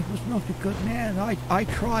was not a good man. I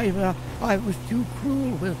tried. I was too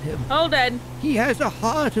cruel with him. Holden. He has a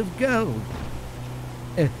heart of gold.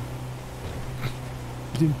 Then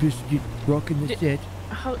biscuit rocking the set.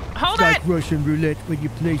 Hold It's like Russian roulette when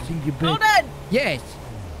you're placing your bet. Holden. Yes.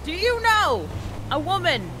 Do you know a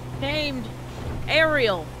woman named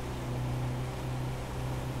Ariel?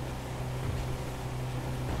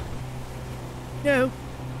 No.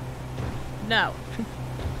 No.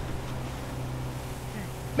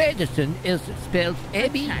 Medicine is spelled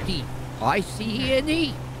MEDICINE.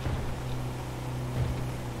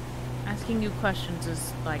 Asking you questions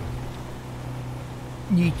is like.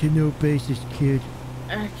 Need to know basis, kid.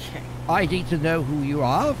 Okay. I need to know who you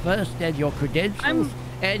are first, and your credentials,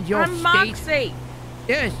 and your I'm state. Moxy.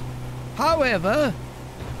 Yes. However.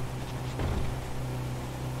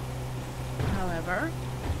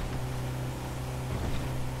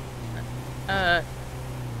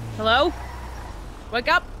 Hello? Wake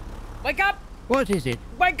up! Wake up! What is it?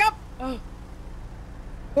 Wake up! Oh.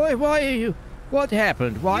 Why are you? What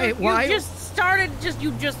happened? Why? You just started.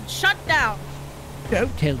 You just shut down.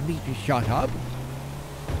 Don't tell me to shut up.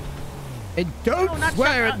 And don't No, not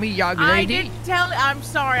swear shut at me, up. young I lady. didn't tell. I'm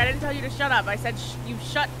sorry. I didn't tell you to shut up. I said you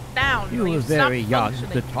shut down. You were very young at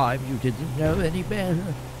the time. You didn't know any better.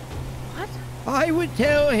 What? I would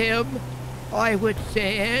tell him. I would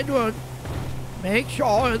say, Edward, make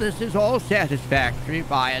sure this is all satisfactory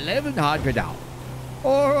by 1100 hours,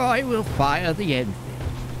 or I will fire the engine.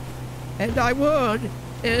 And I would.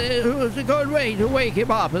 It was a good way to wake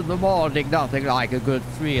him up in the morning. Nothing like a good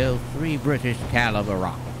 303 British caliber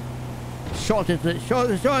rocket. Shot it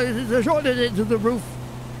into the roof.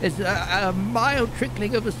 It's a mild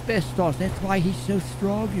trickling of asbestos. That's why he's so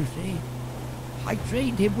strong, you see. I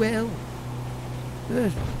trained him well.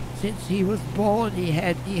 Since he was born, he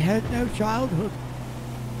had no childhood.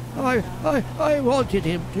 I wanted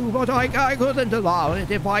him to, but I couldn't allow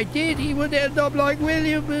it. If I did, he would end up like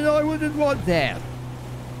William, and I wouldn't want that.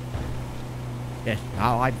 Yes,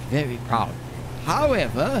 now I'm very proud of him.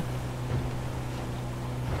 However...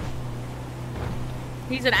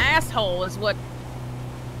 He's an asshole is what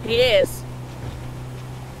he is.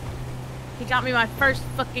 He got me my first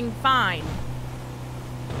fucking fine.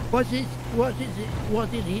 What is it?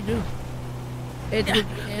 What did he do?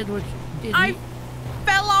 Edward, did I he...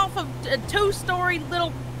 fell off of a 2-story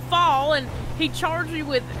little fall, and he charged me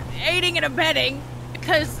with aiding and abetting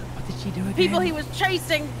because what did she do again? People he was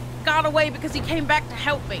chasing got away because he came back to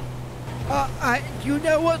help me. You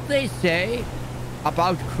know what they say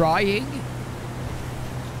about crying?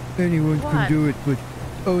 Anyone What? can do it, but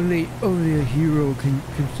only a hero can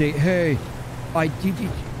say, "Hey, I did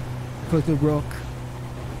it for the Rock."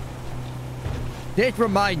 That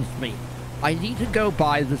reminds me, I need to go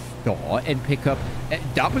by the store and pick up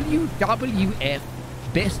WWF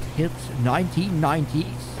Best Hits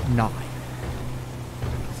 1999.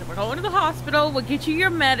 So we're going to the hospital. We'll get you your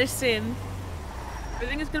medicine.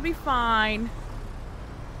 Everything is gonna be fine.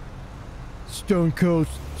 Stone Cold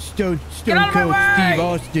Get out Steve of my way!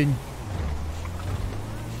 Austin.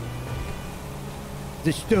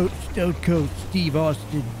 The Stone Cold Steve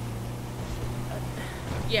Austin.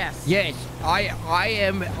 Yes. Yes, I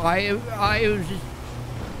was just...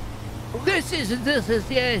 This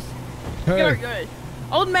is, yes. You're good.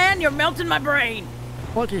 Old man, you're melting my brain.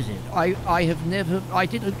 What is it? I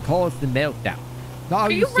didn't cause the meltdown. Now,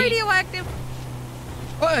 Are you see, radioactive?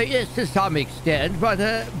 yes, to some extent, but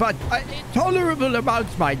tolerable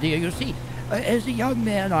amounts, my dear. You see, as a young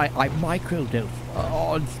man, I microdosed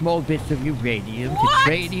on small bits of uranium,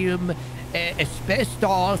 titanium,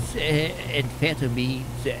 asbestos, amphetamines,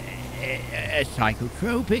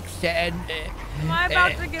 psychotropics, and Am I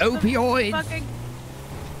about to get opioids. fucking...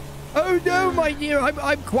 Oh no, my dear,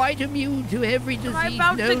 I'm quite immune to every disease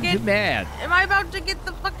known to man. Am I about to get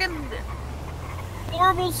the fucking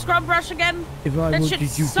horrible scrub brush again? If I That wanted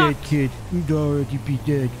shit you sucked. dead, kid, you'd already be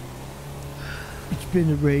dead. It's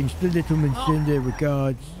been arranged. The little men send their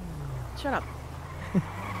regards. Shut up.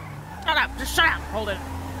 Shut up. Just shut up. Hold it.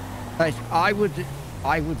 I would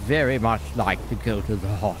very much like to go to the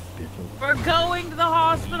hospital. We're going to the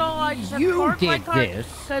hospital. I just You parked my did car this.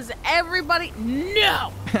 because everybody.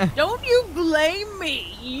 No, don't you blame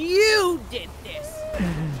me. You did this.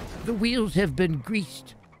 The wheels have been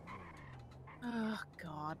greased. Oh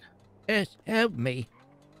God. Yes, help me.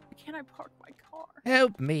 Why can't I park my car?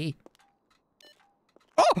 Help me.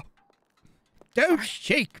 Oh! Don't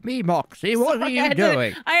shake me, Moxy. What are Sorry, you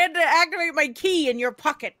doing? I had to activate my key in your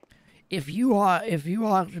pocket. If you are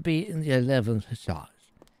to be in the 11th Hussars,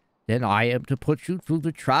 then I am to put you through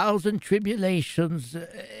the trials and tribulations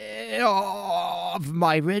of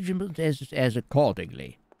my regiment as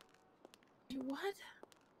accordingly. What?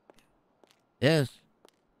 Yes.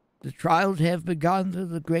 The trials have begun through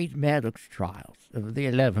the great Maddox trials of the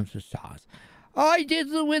 11th Hussars. I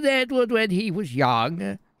did them with Edward when he was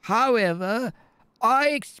young. However, I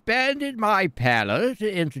expanded my palate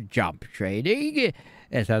into jump training,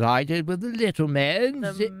 as I did with the little men,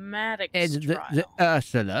 The Maddox and trial. the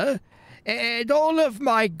Ursula, and all of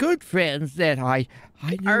my good friends that I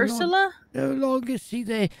Ursula? no longer see.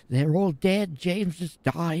 They're all dead. James has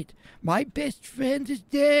died. My best friend is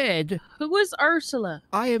dead. Who is Ursula?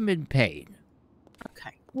 I am in pain.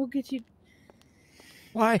 Okay, we'll get you.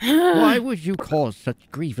 Why would you cause such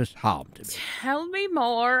grievous harm to me? Tell me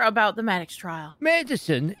more about the Maddox trial.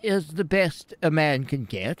 Medicine is the best a man can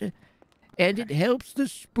get, and it helps the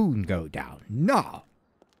spoon go down. Now,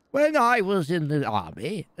 when I was in the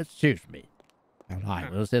army, when I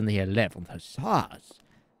was in the 11th Hussars,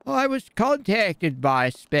 I was contacted by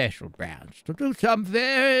a special branch to do some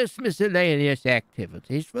various miscellaneous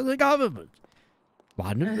activities for the government.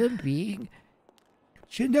 One of them being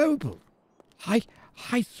Chernobyl.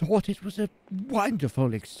 I thought it was a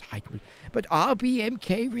wonderful excitement, but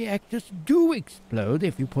RBMK reactors do explode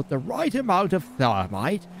if you put the right amount of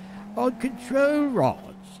thermite on control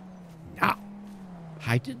rods. Now,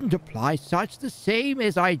 I didn't apply such the same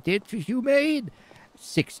as I did to Humane.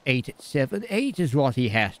 6878 is what he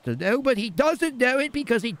has to know, but he doesn't know it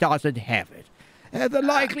because he doesn't have it. And the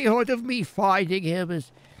likelihood of me finding him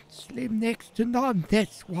is slim next to none.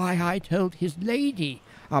 That's why I told his lady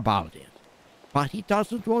about it. But he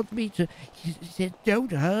doesn't want me to. He said,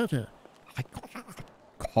 don't hurt her. Of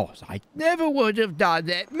course, I never would have done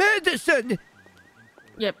that. Medicine!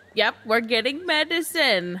 Yep, we're getting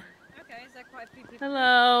medicine. Okay, is that quite a few people?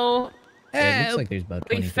 Hello. It looks like there's about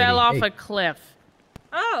 20, We fell 30. off a cliff.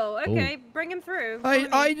 Oh, okay. Bring him through.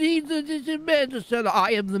 I need the medicine.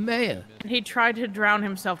 I am the mayor. He tried to drown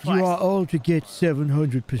himself You twice. are all to get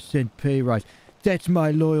 700% pay rise. That's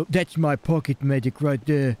my pocket medic right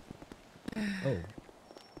there.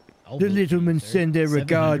 Oh. The little men send their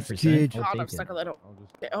regards, 700%. kid. God, I'm stuck a little.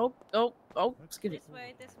 Oh, excuse me.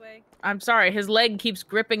 This way. I'm sorry, his leg keeps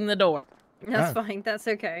gripping the door. That's fine. That's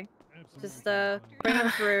okay. Just bring him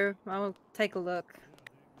through. I'll take a look.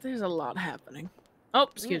 There's a lot happening. Oh,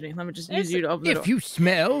 excuse me. Let me just use you to open the door. If you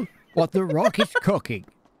smell what the Rock is cooking.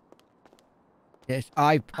 Yes,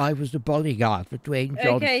 I was the bodyguard for Dwayne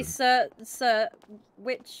Johnson. Okay, sir,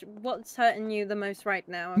 what's hurting you the most right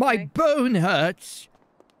now? Okay? My bone hurts.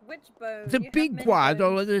 Which bone? The You have big many one.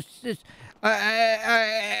 bones. Or this.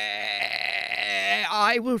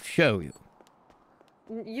 I will show you.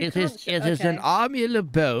 It is an armular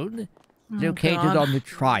bone located God. on the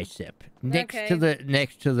tricep, next to the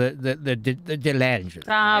delange.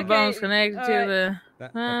 Bones connected to the. The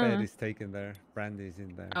bed is taken there. Brandy's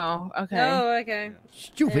in there. Oh, okay. Oh, okay.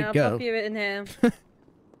 Stupid Yeah, I'll girl. pop you in here.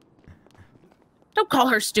 Don't call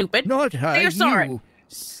her stupid. Not her. You're sorry. You.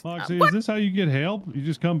 Moxy, is this how you get help? You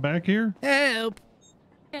just come back here? Help.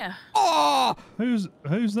 Yeah. Oh! Who's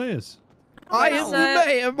this? I am the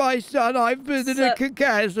mayor, my son. I've been in a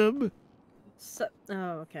chasm.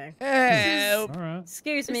 Oh, okay. Help.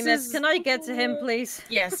 Excuse me, miss. Can I get to him, please?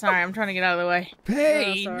 Yeah, sorry. I'm trying to get out of the way.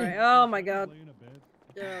 Pain. Oh, sorry. Oh, my God.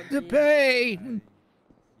 Oh, The pain.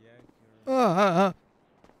 Oh.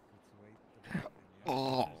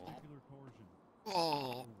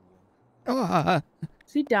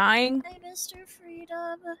 Is he dying? Hi, Mr.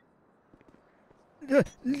 Freedom.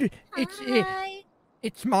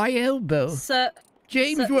 It's my elbow.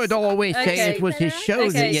 James would always say okay. it was his shoulder.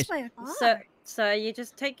 Okay. Yes. So you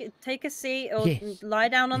just take a seat or Yes. lie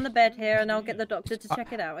down on the bed here, and I'll get the doctor to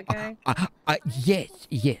check it out. Okay? Yes.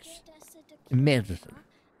 Medicine.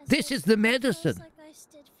 This is the medicine.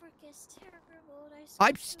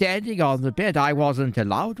 I'm standing on the bed. I wasn't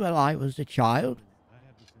allowed when I was a child.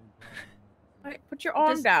 Right, put your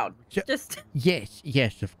arm down. Just. Yes,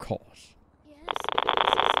 of course.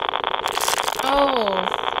 Oh.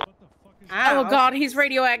 Ow. Oh God, he's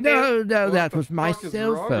radioactive. No, that was my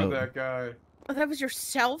cell phone. Oh, that was your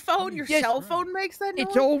cell phone? Your cell phone makes that noise?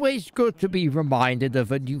 It's always good to be reminded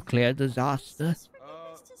of a nuclear disaster.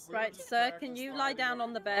 Right, sir. Can you lie down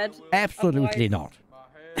on the bed? Absolutely not.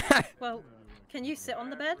 Well, can you sit on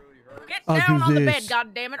the bed? Get I'll down do on the this. bed,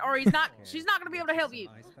 goddammit, or she's not gonna be able to help you.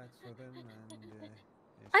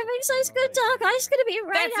 I think so. It's good dog. I'm just gonna be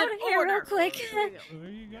right That's out an of here real order. quick. Where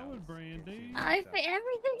you going, Brandy?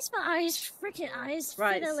 Everything's fine. Eyes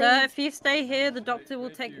Right, fiddling. sir. If you stay here, the doctor will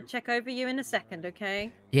check over you in a second.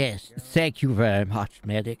 Okay? Yes, thank you very much,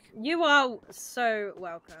 medic. You are so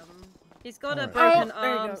welcome. He's got a broken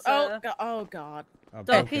arm, sir. Oh God.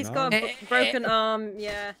 Doc, he's got a broken arm.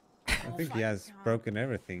 Yeah. I think he has broken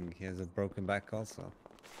everything. He has a broken back also.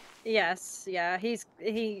 Yes, yeah.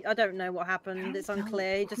 I don't know what happened. It's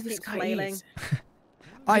unclear. He just keeps flailing.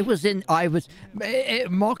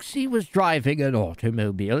 Moxy was driving an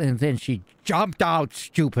automobile and then she jumped out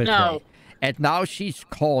stupidly. No. And now she's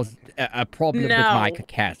caused a problem with my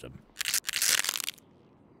chasm.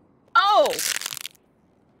 Oh!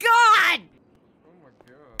 God!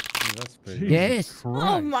 That's pretty. Yes.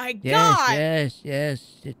 Oh my Yes, God!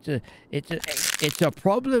 yes. It's a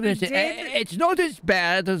problem. It's not as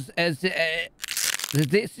bad as this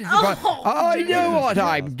is. I know what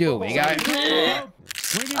I'm doing.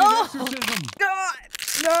 Oh God!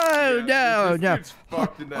 No.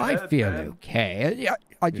 I feel okay.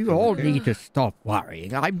 You all need to stop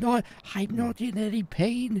worrying. I'm not in any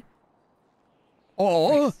pain.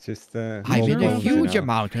 Or It's just I'm in a huge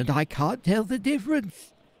amount and I can't tell the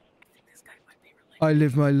difference. I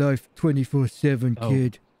live my life 24/7,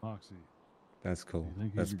 kid. Moxy. That's cool.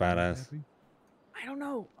 That's badass. I don't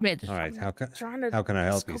know. All right, how can I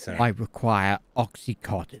help you, sir? I require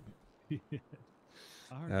Oxycontin.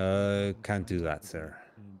 Can't do that, sir.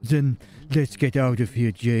 Then let's get out of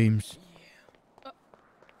here, James.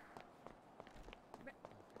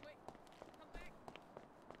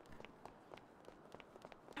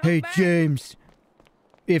 Hey, James.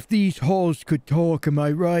 If these halls could talk, am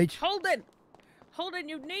I right? Holden,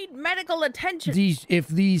 you need medical attention. If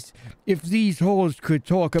these halls could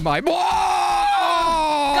talk, am I? God!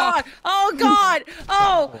 Oh God!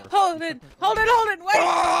 Oh, Holden! Wait!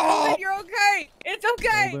 Holden, you're okay. It's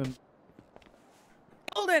okay.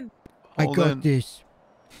 Holden. I got this.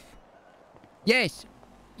 Yes.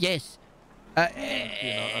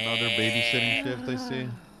 Another babysitting shift, I see.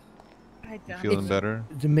 You feeling better?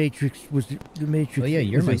 The Matrix. Oh yeah,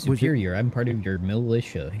 you're my superior. I'm part of your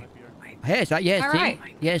militia. Yes. All right.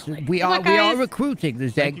 Yes. We Good luck, are guys. recruiting the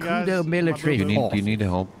Zancudo military force. Do you need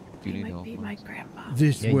help? Be my grandma.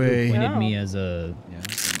 This Yeah, way. You appointed me as a. Yeah, I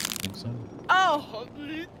think so. Oh.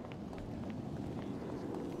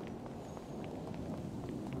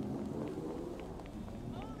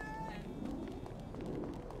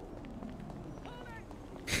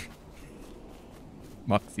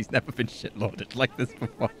 Moxy's never been shit-loaded like this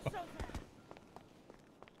before.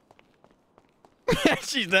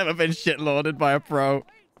 She's never been shit-loaded by a pro.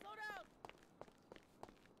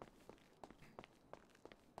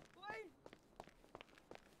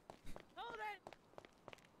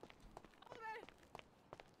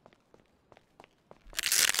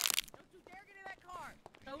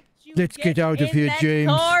 Let's get out of in here, that James.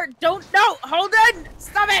 Car. Don't no, Holden!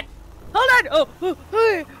 Stop it! Holden!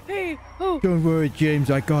 Oh. Don't worry, James.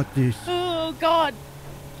 I got this. Oh God!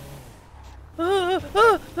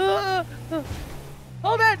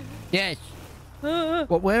 Holden! Yes. Well,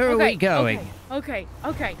 where are we going? Okay.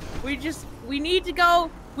 We need to go.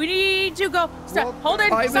 Stop.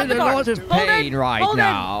 Holden, I'm stop in the a car. lot of Holden, pain right Holden,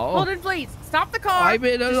 now. Holden, please stop the car. I'm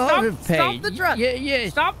in a Just lot stop, of pain. Stop the truck.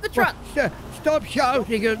 Yes. Stop the truck. stop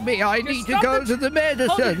shouting at me. I need to go to the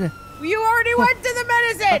medicine. You already went to the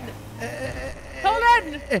medicine. Hold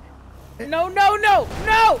on. No, no, no,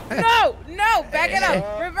 no, no, no. Back it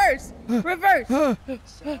up. Reverse. Reverse.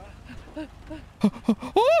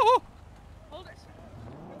 Hold it.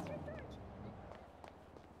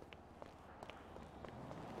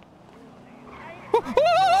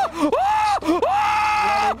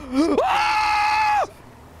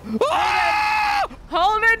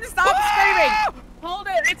 Holden, stop screaming.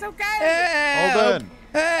 Holden, it's okay. Holden.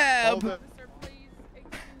 Help.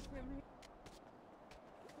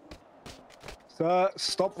 Sir,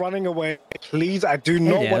 stop running away. Please, I do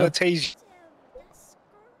not Hello. want to tase you.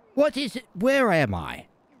 What is it? Where am I?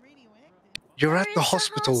 You're at the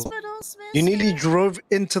hospital. You nearly drove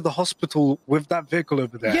into the hospital with that vehicle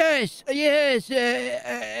over there. Yes, yes.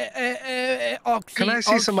 Oxy. Can I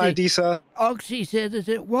see some ID, sir? Oxy said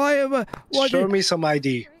that. Why am I? Show me some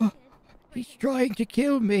ID. He's trying to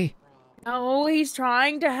kill me. Oh, he's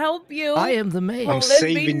trying to help you. I am the mayor. I'm Holden,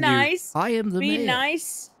 saving be you. nice. I am the Be mayor.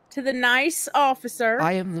 nice to the nice officer.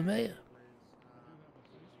 I am the mayor.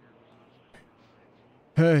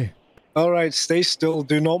 Hey. All right, stay still.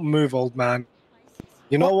 Do not move, old man.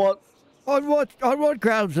 You know what? On what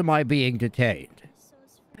grounds am I being detained?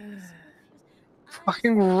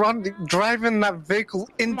 Fucking driving that vehicle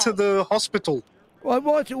into the hospital. What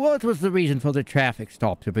was the reason for the traffic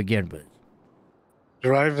stop to begin with?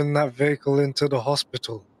 Driving that vehicle into the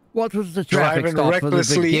hospital. What was the traffic Driving stop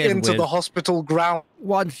recklessly to begin into with? the hospital ground.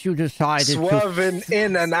 Once you decided Swerving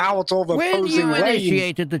in and out of When opposing you lanes.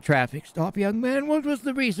 initiated the traffic stop, young man, what was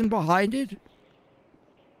the reason behind it?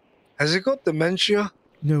 Has he got dementia?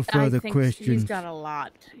 No further I think questions. He's got a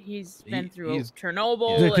lot. He's been through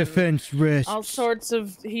Chernobyl. The and defense rests. all sorts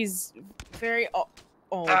of. He's very old.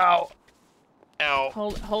 Ow. Ow.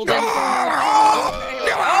 Hold him.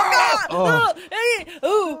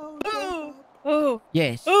 Oh, God! Oh.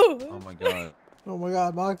 Yes. Oh my god. Oh my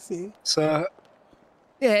God, Moxy. Sir,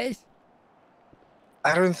 Yes.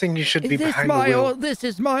 I don't think you should be Is this behind my the wheel. this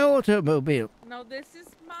is my automobile. No, this is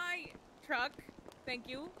my truck. Thank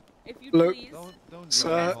you. If you Look, please.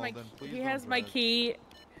 sir. He has my key.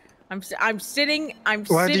 I'm sitting.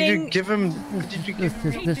 Why did you give him?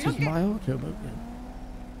 This is my automobile.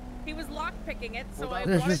 He was lockpicking it, so I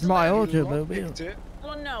This wanted is to my let you- automobile.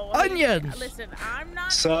 Well, no. Onions! Listen, I'm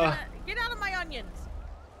not. Sir. Gonna, get out of my onions.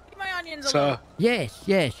 Leave my onions Sir. alone. Yes,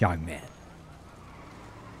 yes, young man.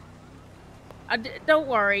 Don't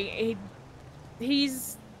worry.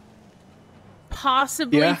 He's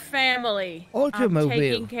possibly Yeah. family. Automobile. I'm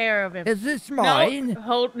taking care of him. Is this mine?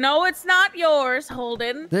 No, it's not yours,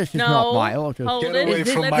 Holden. This is no, not my automobile. Holden, Get away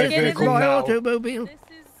from my vehicle my now. automobile.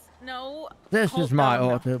 No. This is my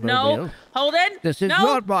automobile. No, Holden. This is no.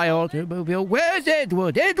 not my automobile. Where's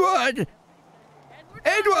Edward? Edward!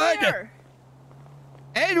 Edward!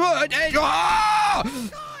 Edward! Edward! Oh!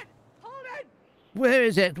 Where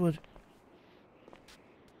is Edward?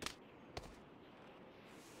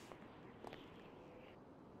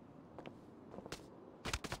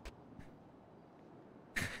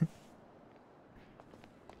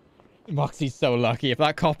 Moxie's so lucky. If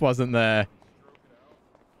that cop wasn't there,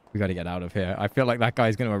 we got to get out of here. I feel like that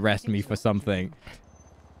guy's going to arrest me for something.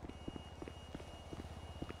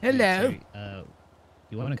 Hello.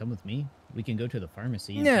 You want to come with me? We can go to the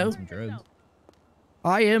pharmacy and No. find some drugs.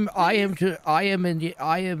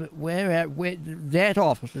 where that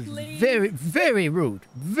officer's very, very rude.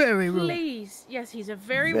 Very rude. Please. Yes, he's a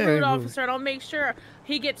very, Very rude rude. officer, and I'll make sure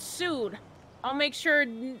he gets sued. I'll make sure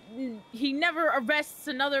he never arrests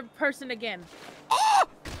another person again.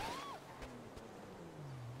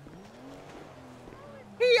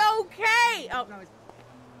 He okay? Oh no.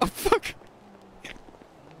 Oh fuck.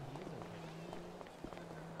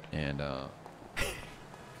 And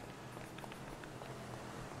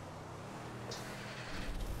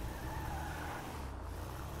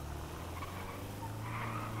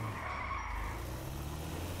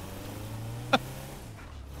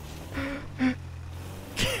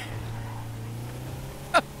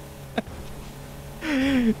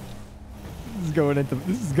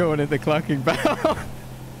This is going into clucking barrel.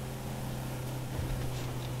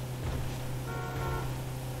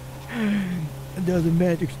 Another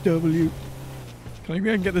Maddox W. Can I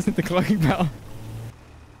go and get this into clucking barrel?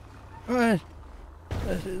 Alright.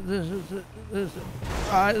 This is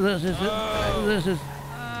apologies.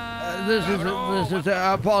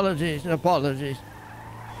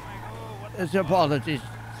 It's apologies.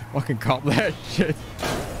 Fucking cop there. Shit.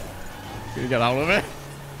 Gonna get out of it.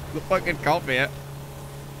 The fucking cop here.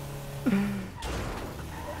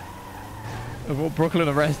 Of all Brooklyn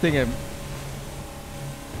arresting him.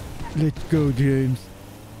 Let's go, James.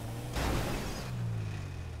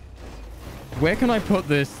 Where can I put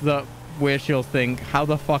this that where she'll think, how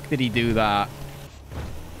the fuck did he do that?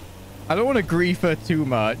 I don't want to grief her too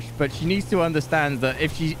much, but she needs to understand that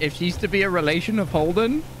if she's to be a relation of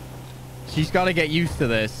Holden, she's got to get used to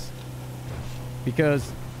this.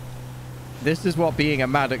 Because this is what being a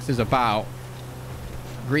Maddox is about.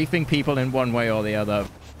 Griefing people in one way or the other.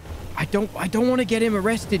 I don't want to get him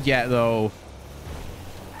arrested yet, though.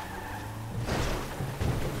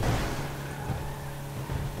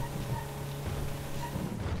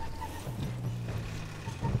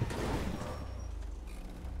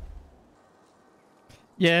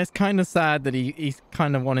 Yeah, it's kind of sad that he's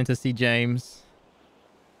kind of wanting to see James.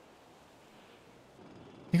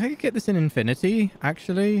 I think I could get this in Infinity,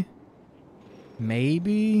 actually.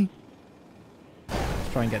 Maybe.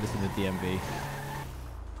 Let's try and get this in the DMV.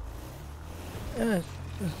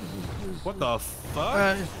 What the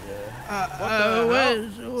fuck?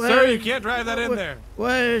 Sir, you can't drive that in there.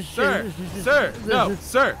 Where's Sir, sir, no,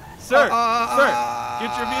 sir, sir,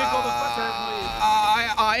 get your vehicle the fuck out, please.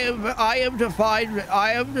 I am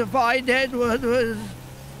to find Edward was.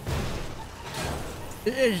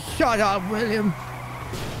 Shut up, William.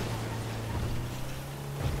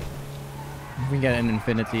 We can get an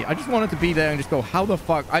Infinity. I just wanted to be there and just go, how the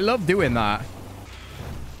fuck? I love doing that.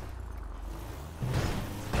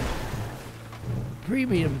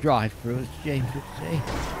 Premium drive-through, as James would say.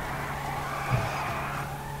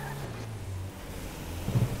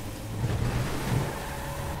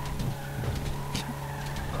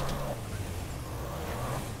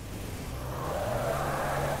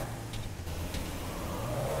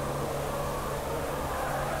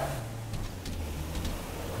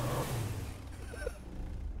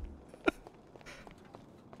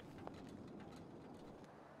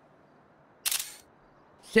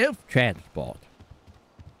 Self-transport.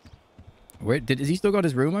 Where has he still got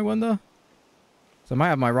his room, I wonder? So I might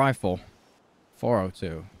have my rifle.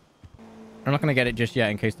 402. I'm not going to get it just yet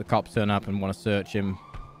in case the cops turn up and want to search him.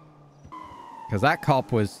 Because that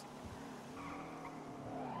cop was...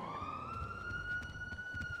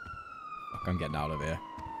 Fuck, I'm getting out of here.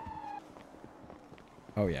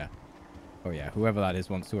 Oh, yeah. Oh, yeah. Whoever that is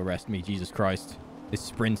wants to arrest me. Jesus Christ. Is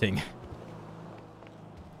sprinting.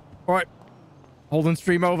 Alright. Holden,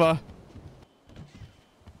 stream over.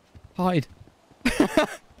 Hide.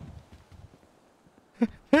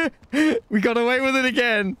 We got away with it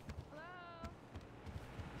again.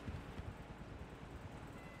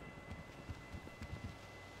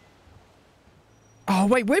 Oh,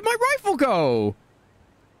 wait. Where'd my rifle go?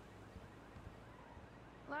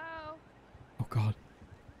 Hello? Oh, God.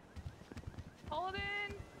 Holden?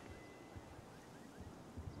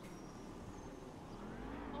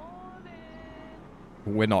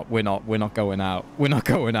 We're not going out. We're not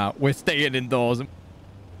going out. We're staying indoors.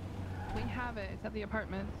 We have it. It's at the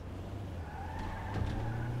apartment.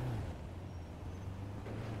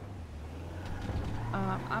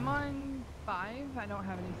 I'm on 5. I don't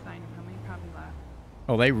have any sign coming. Probably left.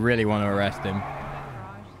 Oh, they really want to arrest him.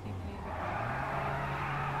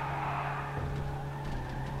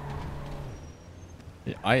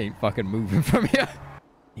 Yeah, I ain't fucking moving from here.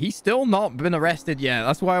 He's still not been arrested yet.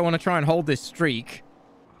 That's why I want to try and hold this streak.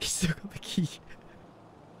 He's still got the key.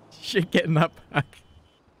 Shit, getting that back.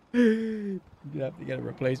 You have to get a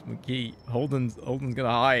replacement key. Holden's gonna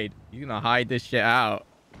hide. He's gonna hide this shit out.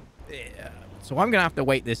 Yeah. So I'm gonna have to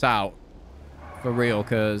wait this out for real,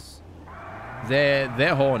 cause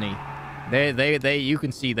they're horny. They you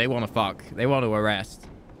can see they want to fuck. They want to arrest.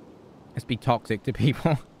 Let's be toxic to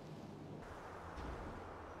people.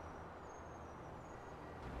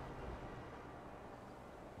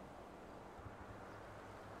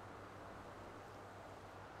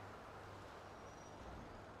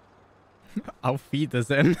 I'll feed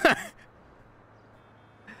this in.